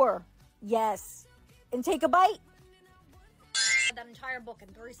 More. Yes. And take a bite. That entire book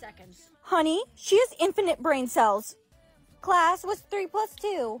in 3 seconds. Honey, she has infinite brain cells. Class, what's 3 plus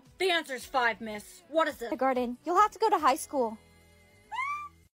 2? The answer's 5, miss. What is it? Garden, you'll have to go to high school.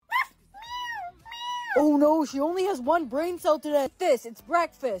 Oh no, she only has one brain cell today. This, it's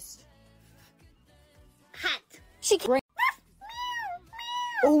breakfast. Hat. She can.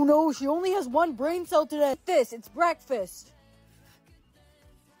 Oh no, she only has one brain cell today. This, it's breakfast.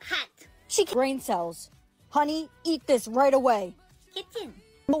 Hat. She can. Brain cells. Honey, eat this right away. Kitchen.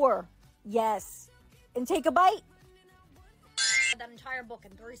 More. Yes. And take a bite? That entire book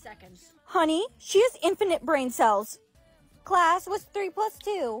in 3 seconds. Honey, she has infinite brain cells. Class, what's 3 plus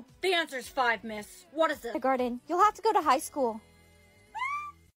 2? The answer's 5, miss. What is it? Kindergarten. You'll have to go to high school.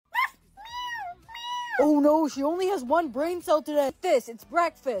 Oh no, she only has 1 brain cell today. It's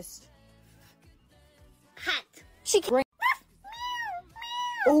breakfast. Hat. She can.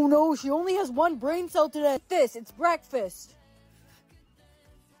 Oh no, she only has 1 brain cell today. It's breakfast.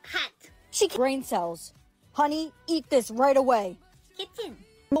 Hat. She can. Brain cells. Honey, eat this right away. Kitchen.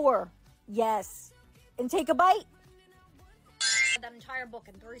 More. Yes. And take a bite? That entire book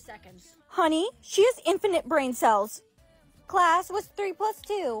in 3 seconds. Honey, she has infinite brain cells. Class, what's 3 plus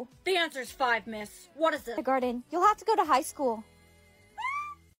 2? The answer's 5, miss. What is it? Kindergarten. You'll have to go to high school.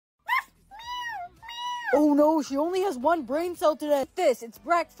 Oh no, she only has 1 brain cell today. It's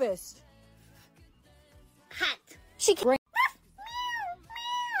breakfast. Hat. She can.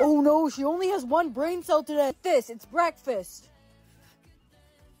 Oh no, she only has 1 brain cell today. It's breakfast.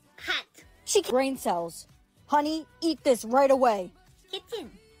 Hat. She can. Brain cells. Honey, eat this right away.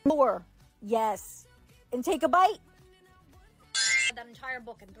 Kitchen. More. Yes. And take a bite? That entire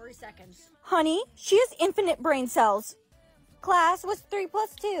book in 3 seconds. Honey, she has infinite brain cells. Class, what's 3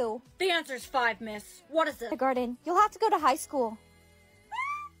 plus 2? The answer's 5, miss. What is it? Kindergarten. You'll have to go to high school.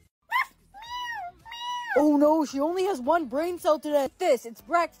 Oh no, she only has 1 brain cell today. It's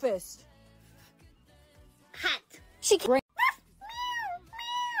breakfast. Hat. She can.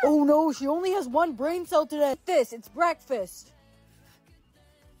 Oh no, she only has 1 brain cell today. It's breakfast.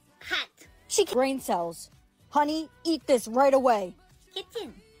 Hat. She can. Brain cells. Honey, eat this right away.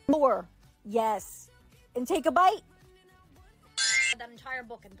 Kitchen. More. Yes. And take a bite? That entire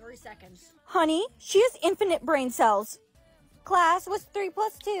book in 3 seconds. Honey, she has infinite brain cells. Class, what's 3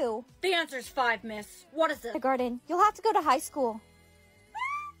 plus 2? The answer's 5, miss. What is it? Kindergarten. You'll have to go to high school.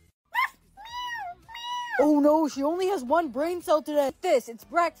 Oh no, she only has 1 brain cell today. It's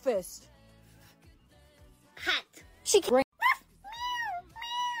breakfast. Hat. She can.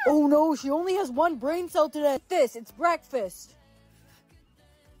 Oh no, she only has 1 brain cell today. It's breakfast.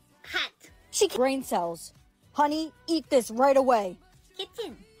 Hat. She can. Brain cells. Honey, eat this right away.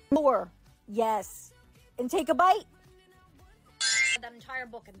 Kitchen. More. Yes. And take a bite? That entire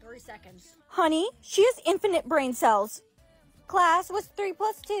book in 3 seconds. Honey, she has infinite brain cells. Class, what's 3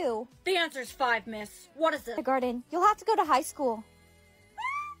 plus 2? The answer's 5, miss. What is it? Kindergarten. You'll have to go to high school.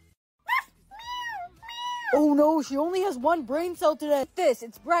 Oh no, she only has 1 brain cell today.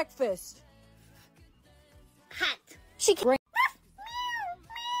 It's breakfast. Hat. She can.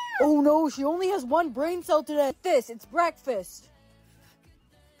 Oh no, she only has 1 brain cell today. It's breakfast.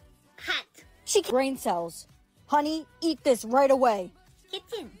 Hat. She can. Brain cells. Honey, eat this right away.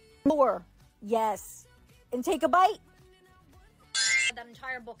 Kitchen. More. Yes. And take a bite? That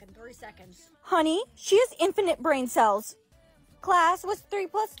entire book in 3 seconds. Honey, she has infinite brain cells. Class, what's 3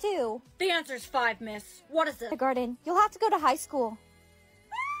 plus 2? The answer's 5, miss. What is it? Kindergarten. You'll have to go to high school.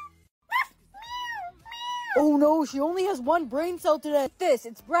 Oh no, she only has 1 brain cell today.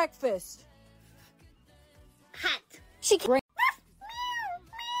 It's breakfast. Hat. She can.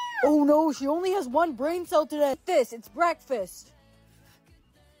 Oh no, she only has 1 brain cell today. It's breakfast.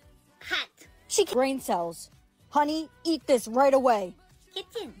 Hat. She can. Brain cells. Honey, eat this right away.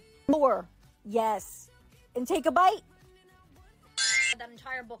 Kitchen. More. Yes. And take a bite? That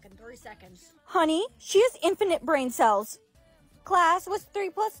entire book in 3 seconds. Honey, she has infinite brain cells. Class, what's 3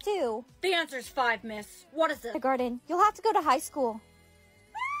 plus 2? The answer's 5, miss. What is it? Kindergarten. You'll have to go to high school.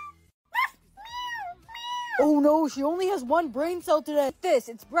 Oh no, she only has 1 brain cell today.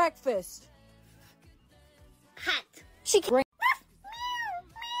 It's breakfast. Hat. She can.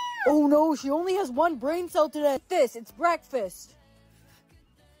 Oh no, she only has 1 brain cell today. It's breakfast.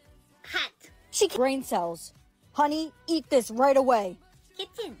 Hat. She can. Brain cells. Honey, eat this right away.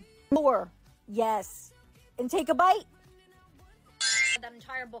 Kitchen. More. Yes. And take a bite? That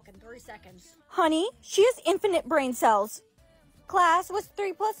entire book in 3 seconds. Honey, she has infinite brain cells. Class, what's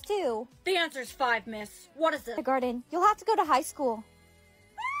 3 plus 2? The answer's 5, miss. What is it? Kindergarten. You'll have to go to high school.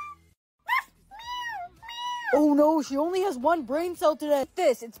 Oh no, she only has 1 brain cell today.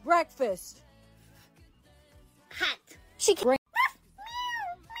 It's breakfast. Hat. She can.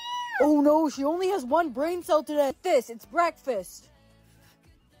 Oh no, she only has 1 brain cell today. It's breakfast.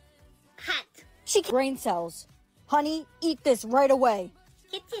 Hat. She can. Brain cells. Honey, eat this right away.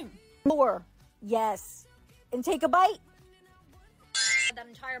 Kitchen. More. Yes. And take a bite? That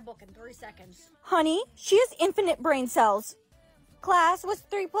entire book in 3 seconds. Honey, she has infinite brain cells. Class, what's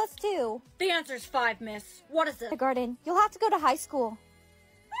 3 plus 2? The answer's 5, miss. What is it? Kindergarten. You'll have to go to high school.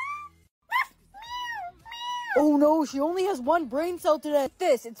 Oh no, she only has one brain cell today.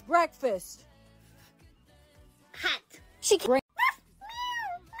 This, it's breakfast. Hat. She can't.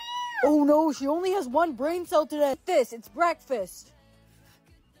 Oh no, she only has one brain cell today. This, it's breakfast.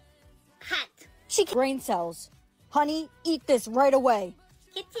 Hat. She can't. Brain cells. Honey, eat this right away.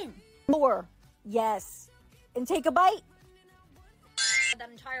 Kitchen. More. Yes. And take a bite. That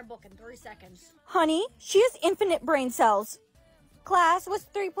entire book in 3 seconds. Honey, she has infinite brain cells. Class, what's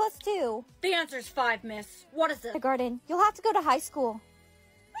 3 plus 2? The answer's 5, miss. What is it? Kindergarten. You'll have to go to high school.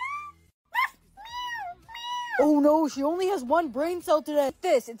 Oh no, she only has one brain cell today.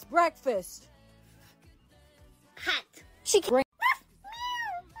 This, it's breakfast. Hat. She can't.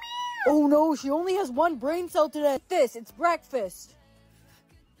 Oh no, she only has one brain cell today. This, it's breakfast.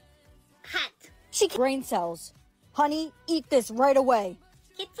 Hat. She can't. Brain cells. Honey, eat this right away.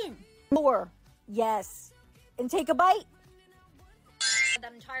 Kitchen. More. Yes. And take a bite.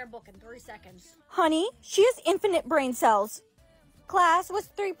 That entire book in 3 seconds. Honey, she has infinite brain cells. Class, what's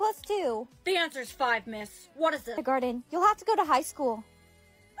 3 plus 2? The answer's 5, miss. What is it? Kindergarten. You'll have to go to high school.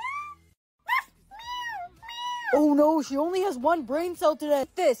 Oh no, she only has one brain cell today.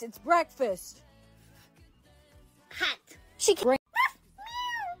 This, it's breakfast. Hat. She can't.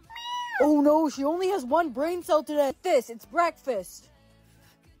 Oh no, she only has one brain cell today. This, it's breakfast.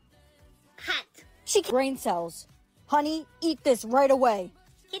 Hat. She can't. Brain cells. Honey, eat this right away.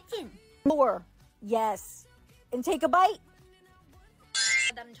 Kitchen. More. Yes. And take a bite.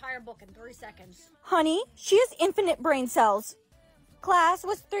 That entire book in 3 seconds. Honey, she has infinite brain cells. Class,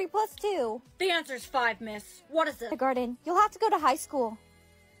 what's 3 plus 2? The answer's 5, miss. What is it? Kindergarten. You'll have to go to high school.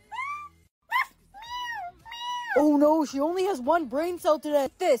 Oh no, she only has one brain cell today.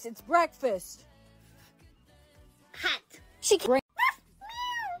 This, it's breakfast. Hat. She can't.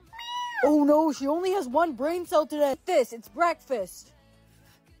 Oh no, she only has one brain cell today. This, it's breakfast.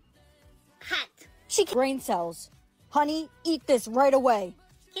 Hat. She can't. Brain cells. Honey, eat this right away.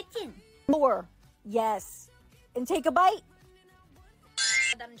 Kitchen. More. Yes. And take a bite.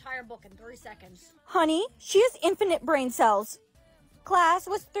 That entire book in 3 seconds. Honey, she has infinite brain cells. Class,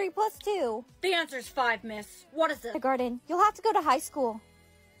 what's 3 plus 2? The answer's 5, miss. What is it? Kindergarten. You'll have to go to high school.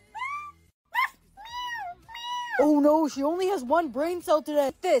 Oh no, she only has one brain cell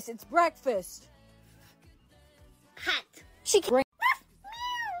today. This, it's breakfast. Hat. She can't.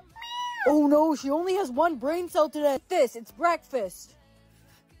 Oh no, she only has one brain cell today. This, it's breakfast.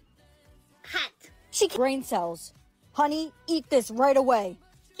 Hat. She can't. Brain cells. Honey, eat this right away.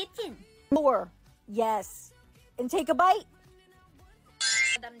 Kitchen. More. Yes. And take a bite.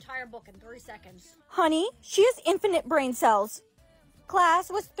 That entire book in 3 seconds. Honey, she has infinite brain cells. Class,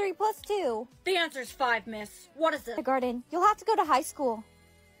 what's 3 plus 2? The answer's 5, miss. What is it? Kindergarten. You'll have to go to high school.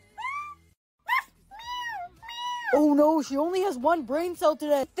 Oh no, she only has one brain cell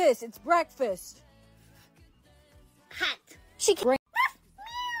today. This, it's breakfast. Hat. She can't.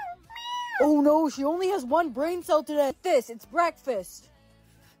 Oh no, she only has one brain cell today. This, it's breakfast.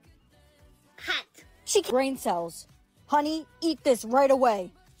 Hat. She can't. Brain cells. Honey, eat this right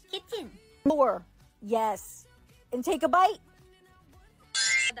away. Kitchen. More. Yes. And take a bite.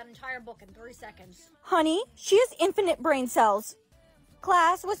 That entire book in 3 seconds. Honey, she has infinite brain cells.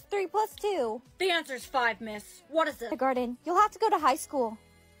 Class, what's 3 plus 2? The answer's 5, miss. What is it? Kindergarten. You'll have to go to high school.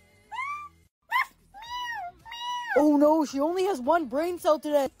 Oh no, she only has one brain cell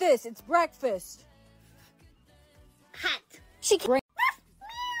today. This, it's breakfast. Hat. She can't.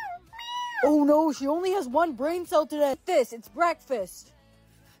 Oh no, she only has one brain cell today. This, it's breakfast.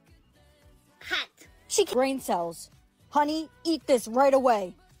 Hat. She can't. Brain cells. Honey, eat this right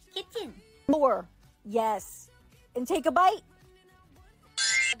away. Kitchen. More. Yes. And take a bite.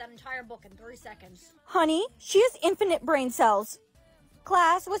 That entire book in 3 seconds. Honey, she has infinite brain cells.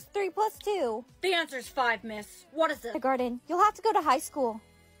 Class, what's 3 plus 2? The answer's 5, miss. What is it? Kindergarten. You'll have to go to high school.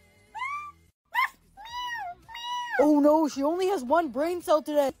 Oh no, she only has one brain cell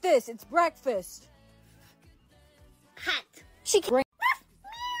today. This, it's breakfast. Hat. She can't.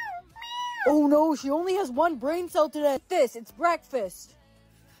 Oh no, she only has one brain cell today. This, it's breakfast.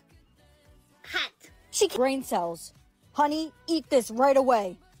 Hat. She can't. Brain cells. Honey, eat this right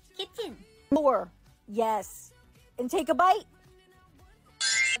away. Kitchen. More. Yes. And take a bite.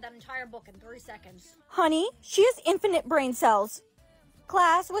 That entire book in 3 seconds. Honey, she has infinite brain cells.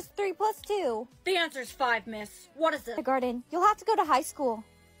 Class, what's 3 plus 2? The answer's 5, miss. What is it? Kindergarten. You'll have to go to high school.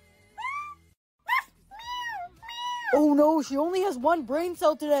 Oh no, she only has one brain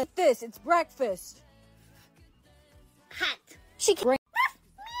cell today. This, it's breakfast. Hat. She can't.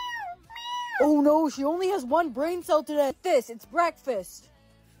 Oh no, she only has one brain cell today. This, it's breakfast.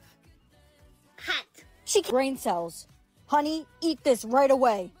 Hat. She can't. Brain cells. Honey, eat this right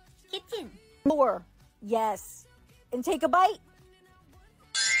away. Kitchen. More. Yes. And take a bite?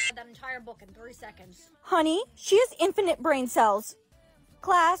 That entire book in 3 seconds. Honey, she has infinite brain cells.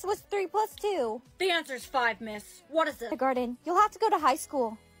 Class, what's 3 plus 2? The answer's 5, miss. What is it? Kindergarten. You'll have to go to high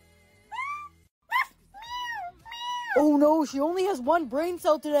school. Oh no, she only has one brain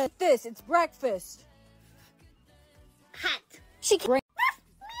cell today. It's breakfast. Hat. She can.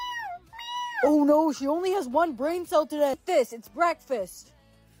 Oh no, she only has one brain cell today. It's breakfast.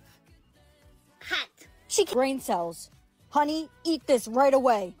 Hat. She can. Brain cells. Honey, eat this right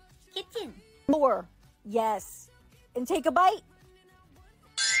away. Kitchen. More. Yes. And take a bite?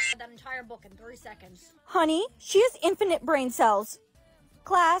 That entire book in 3 seconds. Honey, she has infinite brain cells.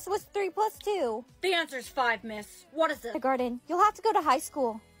 Class, what's 3 plus 2? The answer's 5, miss. What is it? Kindergarten. You'll have to go to high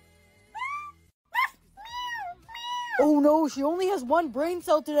school. Oh no, she only has one brain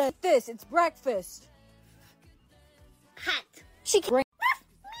cell today. It's breakfast. Hat. She can.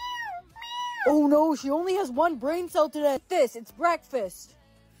 Oh no, she only has one brain cell today. It's breakfast.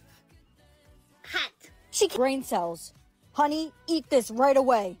 Hat. She can. Brain cells. Honey, eat this right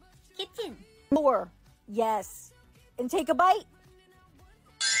away. Kitchen. More. Yes. And take a bite?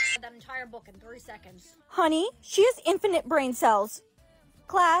 That entire book in 3 seconds. Honey, she has infinite brain cells.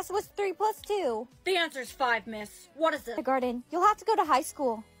 Class, what's 3 plus 2? The answer's 5, miss. What is it? Kindergarten. You'll have to go to high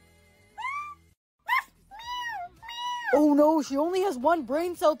school. Oh no, she only has one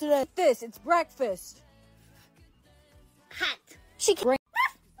brain cell today. It's breakfast. Hat. She can.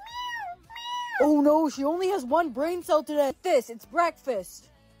 Oh no, she only has one brain cell today. It's breakfast.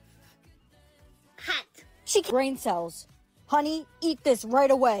 Hat. She can. Brain cells. Honey, eat this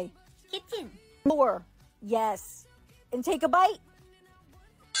right away. Kitchen. More. Yes. And take a bite?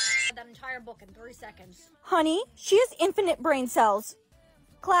 That entire book in 3 seconds. Honey, she has infinite brain cells.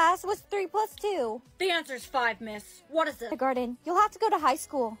 Class, what's 3 plus 2? The answer's 5, miss. What is it? Kindergarten. You'll have to go to high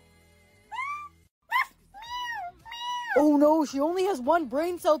school. Oh no, she only has one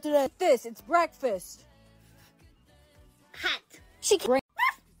brain cell today. It's breakfast. Hat. She can.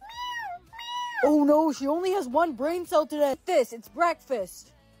 Oh no, she only has one brain cell today. It's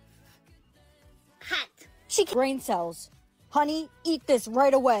breakfast. Hat. She can. Brain cells. Honey, eat this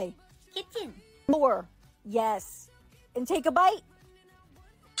right away. Kitchen. More. Yes. And take a bite?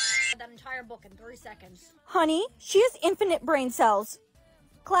 That entire book in 3 seconds. Honey, she has infinite brain cells.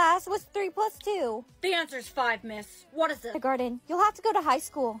 Class, what's 3 plus 2? The answer's 5, miss. What is it? Kindergarten. You'll have to go to high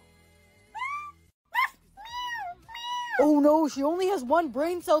school. Oh no, she only has one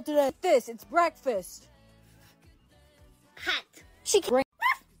brain cell today. It's breakfast. Hat. She can.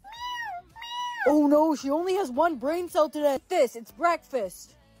 Oh no, she only has one brain cell today. It's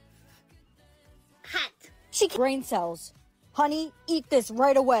breakfast. Hat. She can. Brain cells. Honey, eat this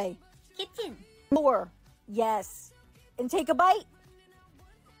right away. Kitchen. More. Yes. And take a bite?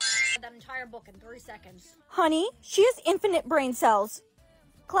 That entire book in 3 seconds. Honey, she has infinite brain cells.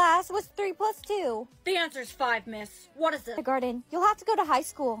 Class, what's 3 plus 2? The answer's 5, miss. What is it? Kindergarten. You'll have to go to high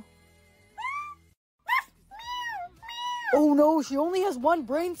school. Oh no, she only has one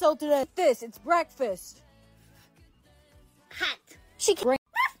brain cell today. It's breakfast. Hat. She can.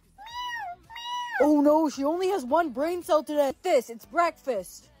 Oh no, she only has one brain cell today. It's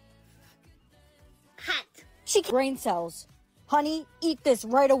breakfast. Hat. She can. Brain cells. Honey, eat this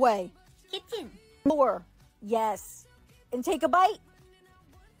right away. Kitchen. More. Yes. And take a bite?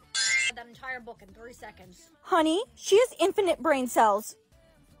 That entire book in 3 seconds. Honey, she has infinite brain cells.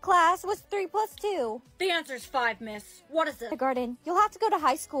 Class, what's 3 plus 2? The answer's 5, miss. What is it? Kindergarten. You'll have to go to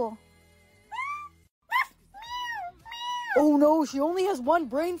high school. Oh no, she only has one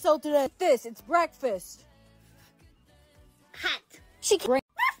brain cell today. It's breakfast. Hat. She can.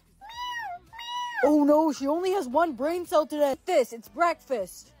 Oh no, she only has one brain cell today. It's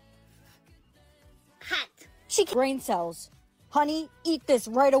breakfast. Hat. She can. Brain cells. Honey, eat this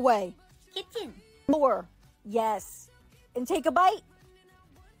right away. Kitchen. More. Yes. And take a bite?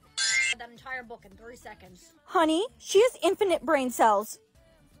 That entire book in 3 seconds. Honey, she has infinite brain cells.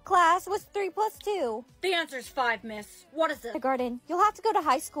 Class, what's 3 plus 2? The answer's 5, miss. What is it? Kindergarten. You'll have to go to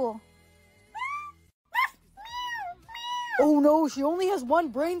high school. Oh no, she only has one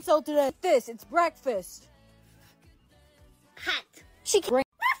brain cell today. It's breakfast. Hat. She can.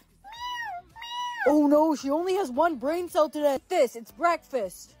 Oh no, she only has one brain cell today. It's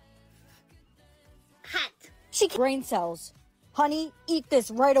breakfast. Hat. She can. Brain cells. Honey, eat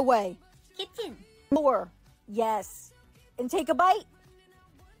this right away. Kitchen. More. Yes. And take a bite?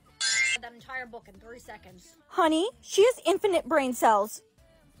 That entire book in 3 seconds. Honey, she has infinite brain cells.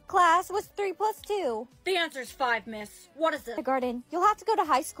 Class, what's 3 plus 2? The answer's 5, miss. What is it? Kindergarten. You'll have to go to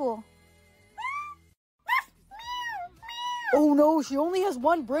high school. Oh no, she only has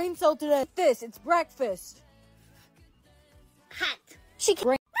one brain cell today. This, it's breakfast. Hot. She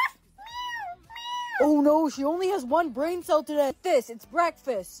can. Oh no, she only has one brain cell today. This, it's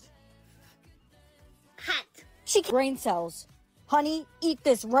breakfast. Hot. She can. Brain cells. Honey, eat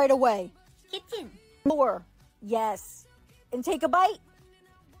this right away. Kitchen. More. Yes. And take a bite.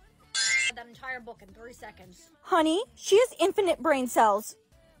 That entire book in 3 seconds. Honey, she has infinite brain cells.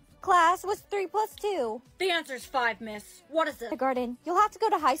 Class was 3 plus 2. The answer's 5, miss. What is it? Kindergarten, you'll have to go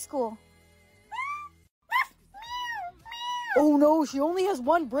to high school. Oh no, she only has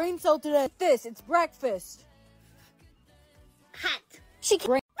one brain cell today. This, it's breakfast. Hot. She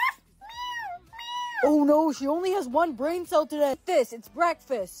can. Oh no, she only has one brain cell today. This, it's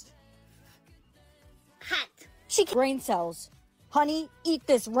breakfast. Hot. She can. Brain cells. Honey, eat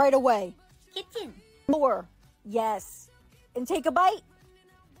this right away. Kitchen. More. Yes. And take a bite.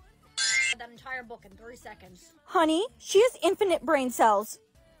 That entire book in 3 seconds. Honey, she has infinite brain cells.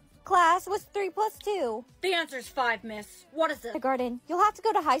 Class was 3 plus 2. The answer's 5, miss. What is it? Kindergarten, you'll have to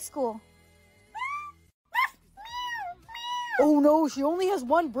go to high school. Oh no, she only has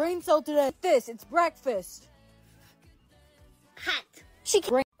one brain cell today. This, it's breakfast. Hot. She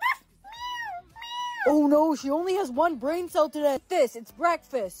can. Oh no, she only has one brain cell today. This, it's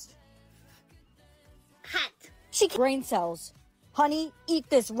breakfast. Hot. She can. Brain cells. Honey, eat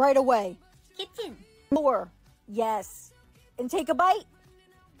this right away. Kitchen. More. Yes. And take a bite.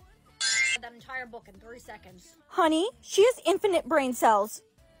 That entire book in 3 seconds. Honey, she has infinite brain cells.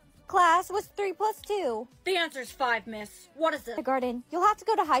 Class was 3 plus 2. The answer's 5, miss. What is it? Kindergarten, you'll have to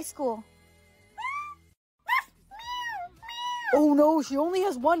go to high school. Oh no, she only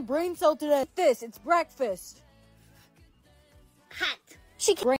has one brain cell today. This, it's breakfast. Hot.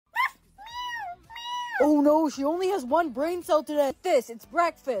 She can. Oh no, she only has one brain cell today. This, it's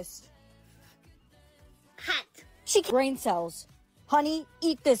breakfast. Hot. She can. Brain cells. Honey,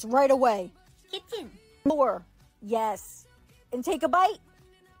 eat this right away. Kitchen. More. Yes. And take a bite.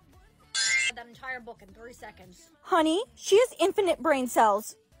 That entire book in 3 seconds. Honey, she has infinite brain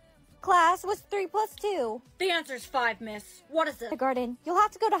cells. Class was 3 plus 2. The answer's 5, miss. What is it? Kindergarten, you'll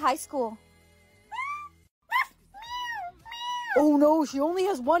have to go to high school. Oh no, she only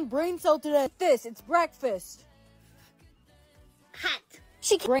has one brain cell today. This, it's breakfast. Hot.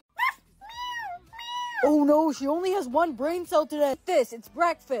 She can. Oh no, she only has one brain cell today. This, it's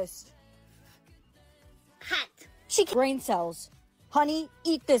breakfast. Hot. She can. Brain cells. Honey,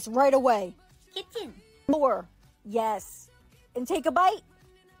 eat this right away. Kitchen. More. Yes. And take a bite.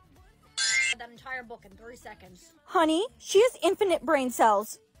 That entire book in 3 seconds. Honey, she has infinite brain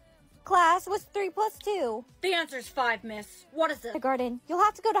cells. Class was 3 plus 2. The answer's 5, miss. What is it? Kindergarten, you'll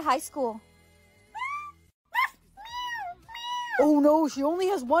have to go to high school. Oh no, she only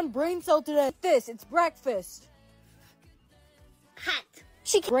has one brain cell today. This, it's breakfast. Hot.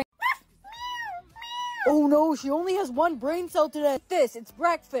 She can. Oh no, she only has one brain cell today. This, it's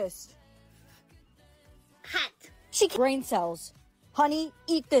breakfast. Hot. She can. Brain cells. Honey,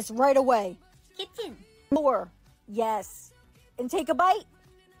 eat this right away. Kitchen. More. Yes. And take a bite.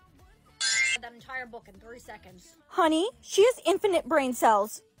 That entire book in 3 seconds. Honey, she has infinite brain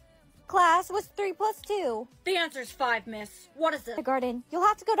cells. Class was 3 plus 2. The answer's 5, miss. What is it? Kindergarten, you'll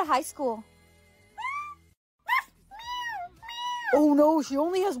have to go to high school. Oh no, she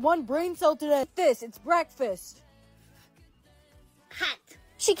only has one brain cell today. This, it's breakfast. Hot.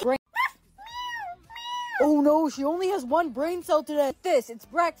 She can. Oh no, she only has one brain cell today. This, it's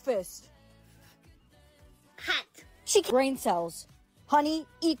breakfast. Hot. She can. Brain cells. Honey,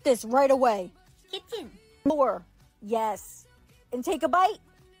 eat this right away. Kitchen. More. Yes. And take a bite.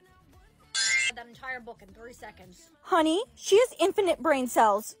 That entire book in 3 seconds. Honey, she has infinite brain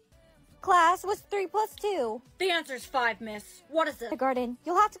cells. Class was 3 plus 2. The answer's 5, miss. What is it? Kindergarten,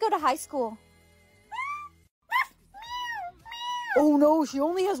 you'll have to go to high school. Oh no, she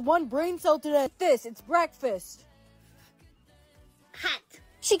only has one brain cell today. This, it's breakfast. Hot.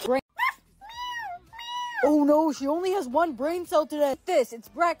 She can. Oh no, she only has one brain cell today. This, it's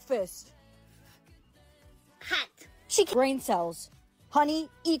breakfast. Hot. She can. Brain cells. Honey,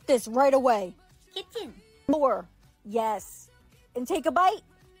 eat this right away. Kitchen. More. Yes. And take a bite.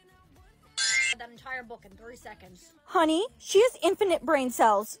 That entire book in 3 seconds. Honey, she has infinite brain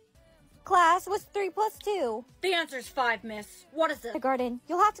cells. Class was 3 plus 2. The answer's 5, miss. What is it? Kindergarten,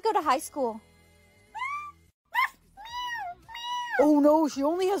 you'll have to go to high school. Oh no, she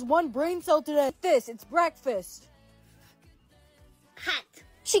only has one brain cell today. This, it's breakfast. Hot.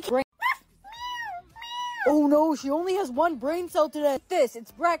 She can. Oh no, she only has one brain cell today. This,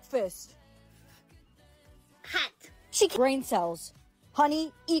 it's breakfast. Hot. She can. Brain cells.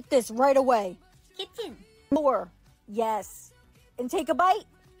 Honey, eat this right away. Kitchen. More. Yes. and take a bite.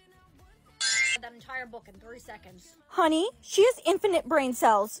 That entire book in 3 seconds. Honey, she has infinite brain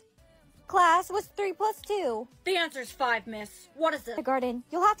cells. Class, what's 3 plus 2? The answer's 5, miss. What is it? Kindergarten.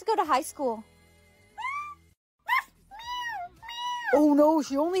 You'll have to go to high school. Oh no,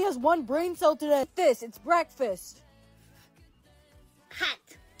 she only has 1 brain cell today. It's breakfast.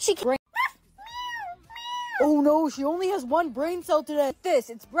 Hat. She can. Oh no, she only has 1 brain cell today.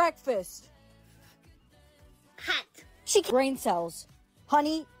 It's breakfast. Hat. She can. Brain cells.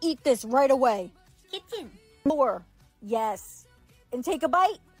 Honey, eat this right away. Kitchen. More. Yes. And take a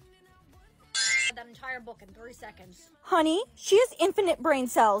bite. That entire book in 3 seconds. Honey, she has infinite brain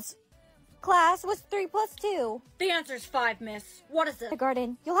cells. Class, what's 3 plus 2? The answer's 5, miss. What is it?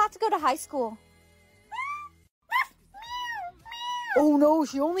 Kindergarten. You'll have to go to high school. Oh no,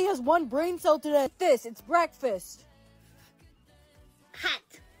 she only has 1 brain cell today. It's breakfast. Hat.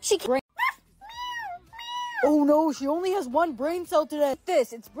 She can. Oh no, she only has 1 brain cell today.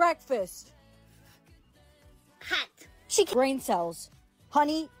 It's breakfast. Hat. She can. Brain cells.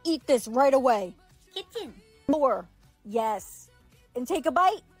 Honey, eat this right away. Kitchen. More. Yes. And take a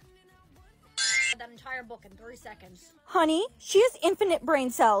bite. That entire book in 3 seconds. Honey, she has infinite brain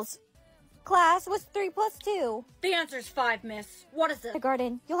cells. Class, what's 3 plus 2? The answer's 5, miss. What is it?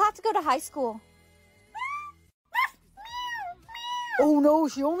 Kindergarten. You'll have to go to high school. Oh no,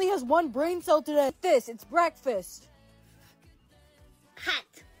 she only has 1 brain cell today. It's breakfast. Hat.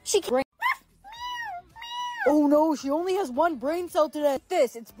 She can. Oh no, she only has 1 brain cell today.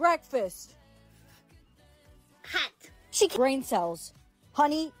 It's breakfast. Hat. She can. Brain cells.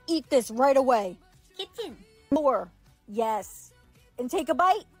 Honey, eat this right away. Kitchen. More. Yes. And take a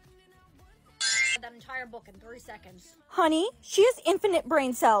bite. That entire book in 3 seconds. Honey, she has infinite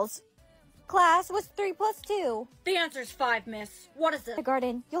brain cells. Class, what's 3 plus 2? The answer's 5, miss. What is it?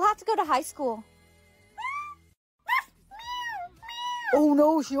 Kindergarten. You'll have to go to high school. Oh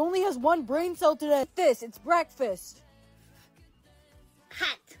no, she only has 1 brain cell today. It's breakfast.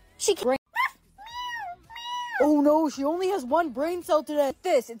 Hat. She can. Oh no, she only has 1 brain cell today.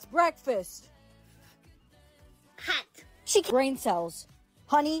 It's breakfast. Hat. She can. Brain cells.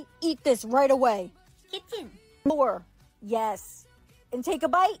 Honey, eat this right away. Kitchen. More. Yes. And take a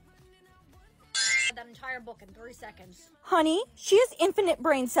bite. That entire book in 3 seconds. Honey, she has infinite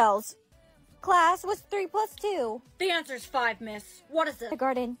brain cells. Class, what's 3 plus 2? The answer's 5, miss. What is it?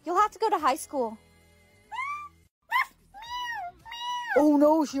 Kindergarten. You'll have to go to high school. Oh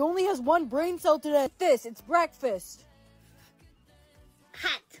no, she only has 1 brain cell today. It's breakfast.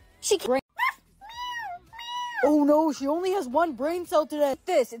 Hat. She can. Oh no, she only has 1 brain cell today.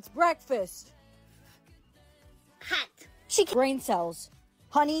 It's breakfast. Hat. She can. Brain cells.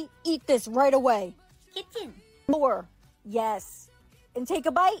 Honey, eat this right away. Kitchen. More. Yes. And take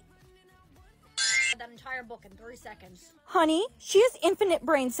a bite. That entire book in 3 seconds. Honey, she has infinite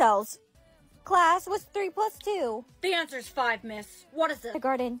brain cells. Class, what's 3 plus 2? The answer's 5, miss. What is it?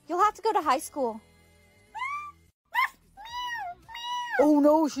 Kindergarten. You'll have to go to high school. Oh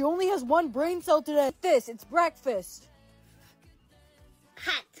no, she only has 1 brain cell today. It's breakfast.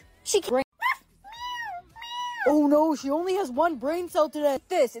 Hat. She can. Oh no, she only has 1 brain cell today.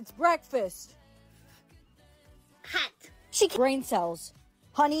 It's breakfast. Hat. She can. Brain cells.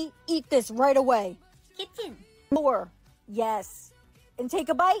 Honey, eat this right away. Kitchen. More. Yes. And take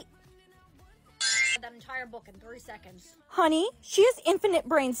a bite. That entire book in 3 seconds. Honey, she has infinite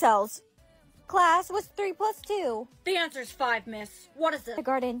brain cells. Class, what's 3 plus 2? The answer's 5, miss. What is it?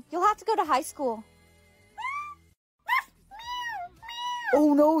 Kindergarten. You'll have to go to high school.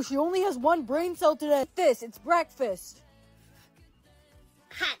 Oh no, she only has 1 brain cell today. It's breakfast.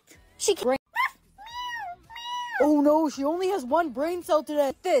 Hat. She can. Oh no, she only has 1 brain cell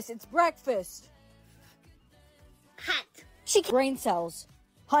today. It's breakfast. Hat. She can. Brain cells.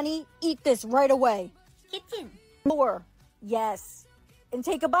 Honey, eat this right away. Kitchen. More. Yes. And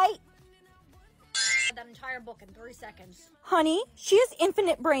take a bite. That entire book in 3 seconds. Honey, she has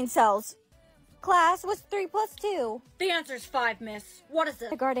infinite brain cells. Class, what's 3 plus 2? The answer's 5, miss. What is it?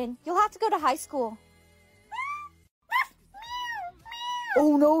 Kindergarten. You'll have to go to high school.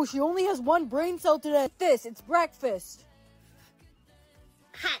 Oh no, she only has 1 brain cell today. It's breakfast.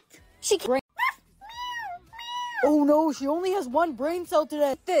 Hat. She can. Oh no, she only has 1 brain cell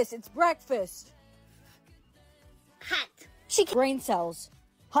today. It's breakfast. Hat. She can. Brain cells.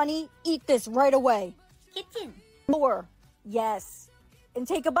 Honey, eat this right away. Kitchen. More. Yes. And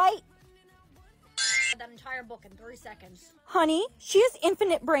take a bite. That entire book in 3 seconds. Honey, she has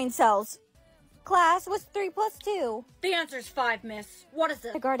infinite brain cells. Class, what's 3 plus 2? The answer's 5, miss. What is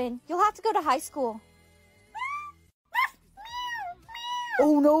it? Kindergarten. You'll have to go to high school.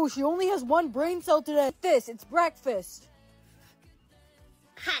 Oh no, she only has 1 brain cell today. It's breakfast.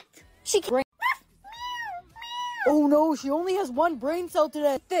 Oh no, she only has one brain cell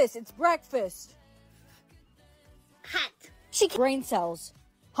today. It's breakfast. Hot. Brain cells.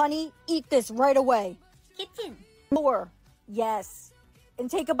 Honey, eat this right away. Kitchen. More. Yes. And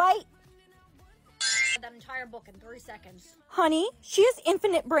take a bite. That entire book in 3 seconds. Honey, she has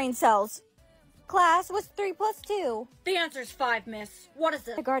infinite brain cells. Class, what's 3 plus 2? The answer's 5, miss. What is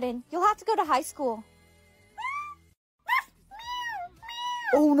it? Kindergarten. You'll have to go to high school.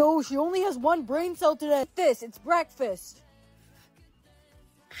 Oh no, she only has one brain cell today. It's breakfast.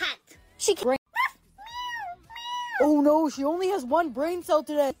 Hot. Oh no, she only has one brain cell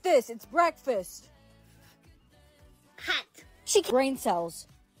today. It's breakfast. Hot. Brain cells.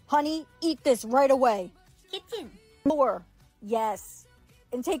 Honey, eat this right away. Kitchen. More. Yes.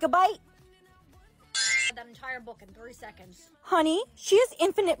 And take a bite. That entire book in 3 seconds. Honey, she has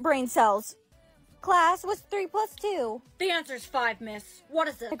infinite brain cells. Class, what's 3 plus 2? The answer's 5, miss. What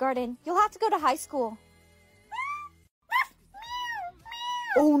is it? Kindergarten. You'll have to go to high school.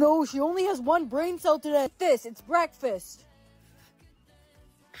 Oh no, she only has one brain cell today. It's breakfast.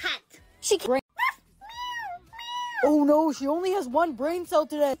 Hot. Oh no, she only has one brain cell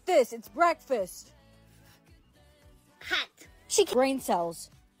today. It's breakfast. Hot. Brain cells.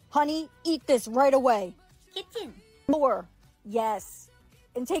 Honey, eat this right away. Kitchen. More. Yes.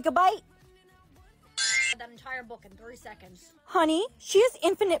 And take a bite. That entire book in 3 seconds. Honey, she has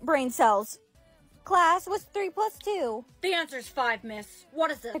infinite brain cells. Class, what's 3 plus 2? The answer's 5, miss. What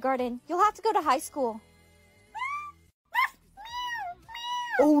is it? Kindergarten. You'll have to go to high school.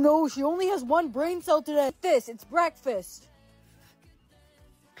 Oh no, she only has one brain cell today. It's breakfast.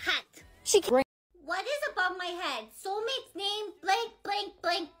 Hot. What is above my head? Soulmate's name, blank, blank,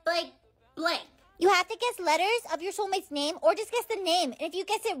 blank, blank, blank. You have to guess letters of your soulmate's name or just guess the name. And if you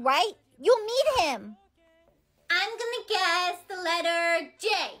guess it right, you'll meet him. I'm gonna guess the letter J.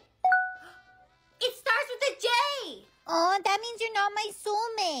 It starts with a J. Oh, that means you're not my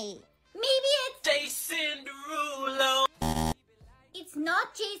soulmate. Maybe it's Jason Derulo. It's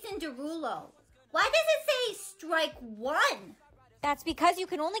not Jason Derulo. Why does it say strike 1? That's because you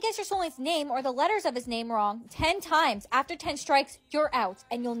can only guess your soulmate's name or the letters of his name wrong 10 times. After 10 strikes, you're out,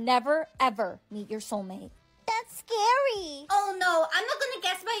 and you'll never, ever meet your soulmate. That's scary. Oh no, I'm not gonna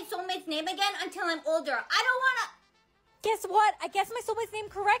guess my soulmate's name again until I'm older. I don't wanna... Guess what? I guessed my soulmate's name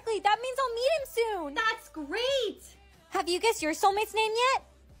correctly. That means I'll meet him soon. That's great. Have you guessed your soulmate's name yet?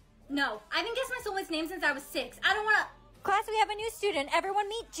 No, I haven't guessed my soulmate's name since I was 6. I don't wanna... Class, we have a new student. Everyone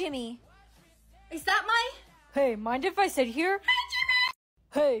meet Jimmy. Is that my... Hey, mind if I sit here?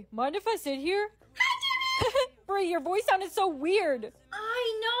 Hey, mind if I sit here? Brie, your voice sounded so weird.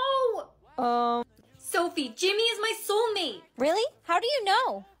 I know! Sophie, Jimmy is my soulmate. Really? How do you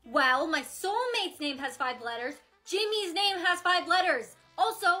know? Well, my soulmate's name has 5 letters. Jimmy's name has 5 letters.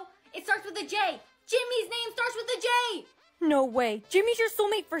 Also, it starts with a J. Jimmy's name starts with a J. No way. Jimmy's your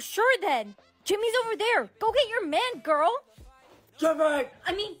soulmate for sure then. Jimmy's over there. Go get your man, girl. Jimmy!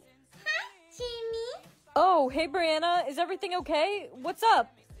 I mean, Hi, Jimmy. Oh, hey, Brianna. Is everything okay? What's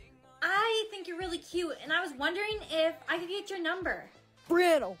up? I think you're really cute, and I was wondering if I could get your number.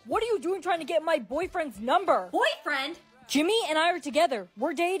 Brianna, what are you doing trying to get my boyfriend's number? Boyfriend? Jimmy and I are together.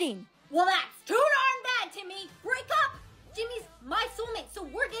 We're dating. Well, that's too darn bad, Timmy. Break up. Jimmy's my soulmate, so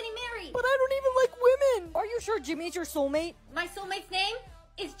we're getting married. But I don't even like women. Are you sure Jimmy's your soulmate? My soulmate's name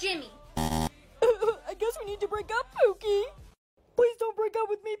is Jimmy. I guess we need to break up, Pookie. Please don't break up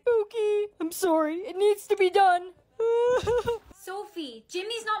with me, Pookie. I'm sorry. It needs to be done. Sophie,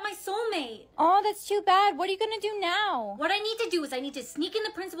 Jimmy's not my soulmate. Oh, that's too bad. What are you gonna do now? What I need to do is I need to sneak in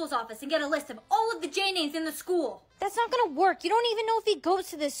the principal's office and get a list of all of the J names in the school. That's not gonna work. You don't even know if he goes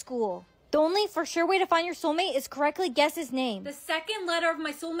to this school. The only for sure way to find your soulmate is correctly guess his name. The second letter of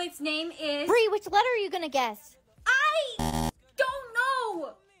my soulmate's name is... Bree, which letter are you gonna guess? I don't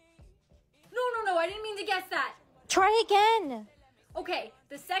know. No, I didn't mean to guess that. Try again. Okay,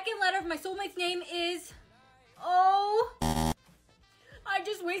 the second letter of my soulmate's name is... Oh... I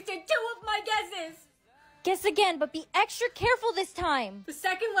just wasted 2 of my guesses. Guess again, but be extra careful this time. The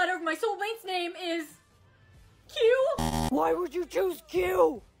second letter of my soulmate's name is... Q? Why would you choose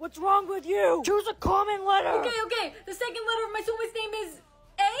Q? What's wrong with you? Choose a common letter. Okay. The second letter of my soulmate's name is...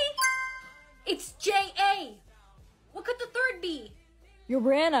 A? It's J-A. What could the third be? You're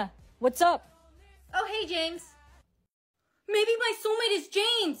Brianna. What's up? Oh, hey, James. Maybe my soulmate is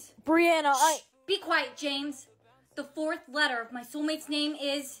James. Brianna, Be quiet, James. The fourth letter of my soulmate's name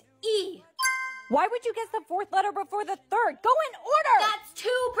is E. Why would you guess the fourth letter before the third? Go in order! That's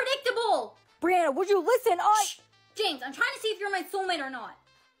too predictable. Brianna, would you listen? Shh. James, I'm trying to see if you're my soulmate or not.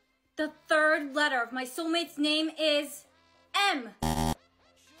 The third letter of my soulmate's name is M.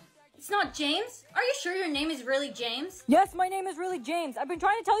 It's not James? Are you sure your name is really James? Yes, my name is really James. I've been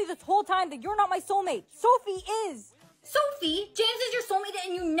trying to tell you this whole time that you're not my soulmate. Sophie is. Sophie? James is your soulmate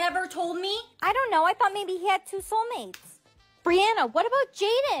and you never told me? I don't know. I thought maybe he had 2 soulmates. Brianna, what about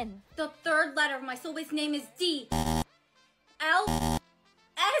Jaden? The 3rd letter of my soulmate's name is D. L.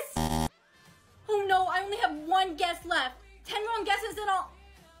 S. Oh no, I only have 1 guess left. 10 wrong guesses and I'll...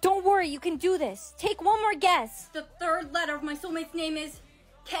 Don't worry, you can do this. Take one more guess. The 3rd letter of my soulmate's name is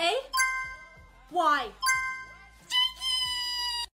K. Y.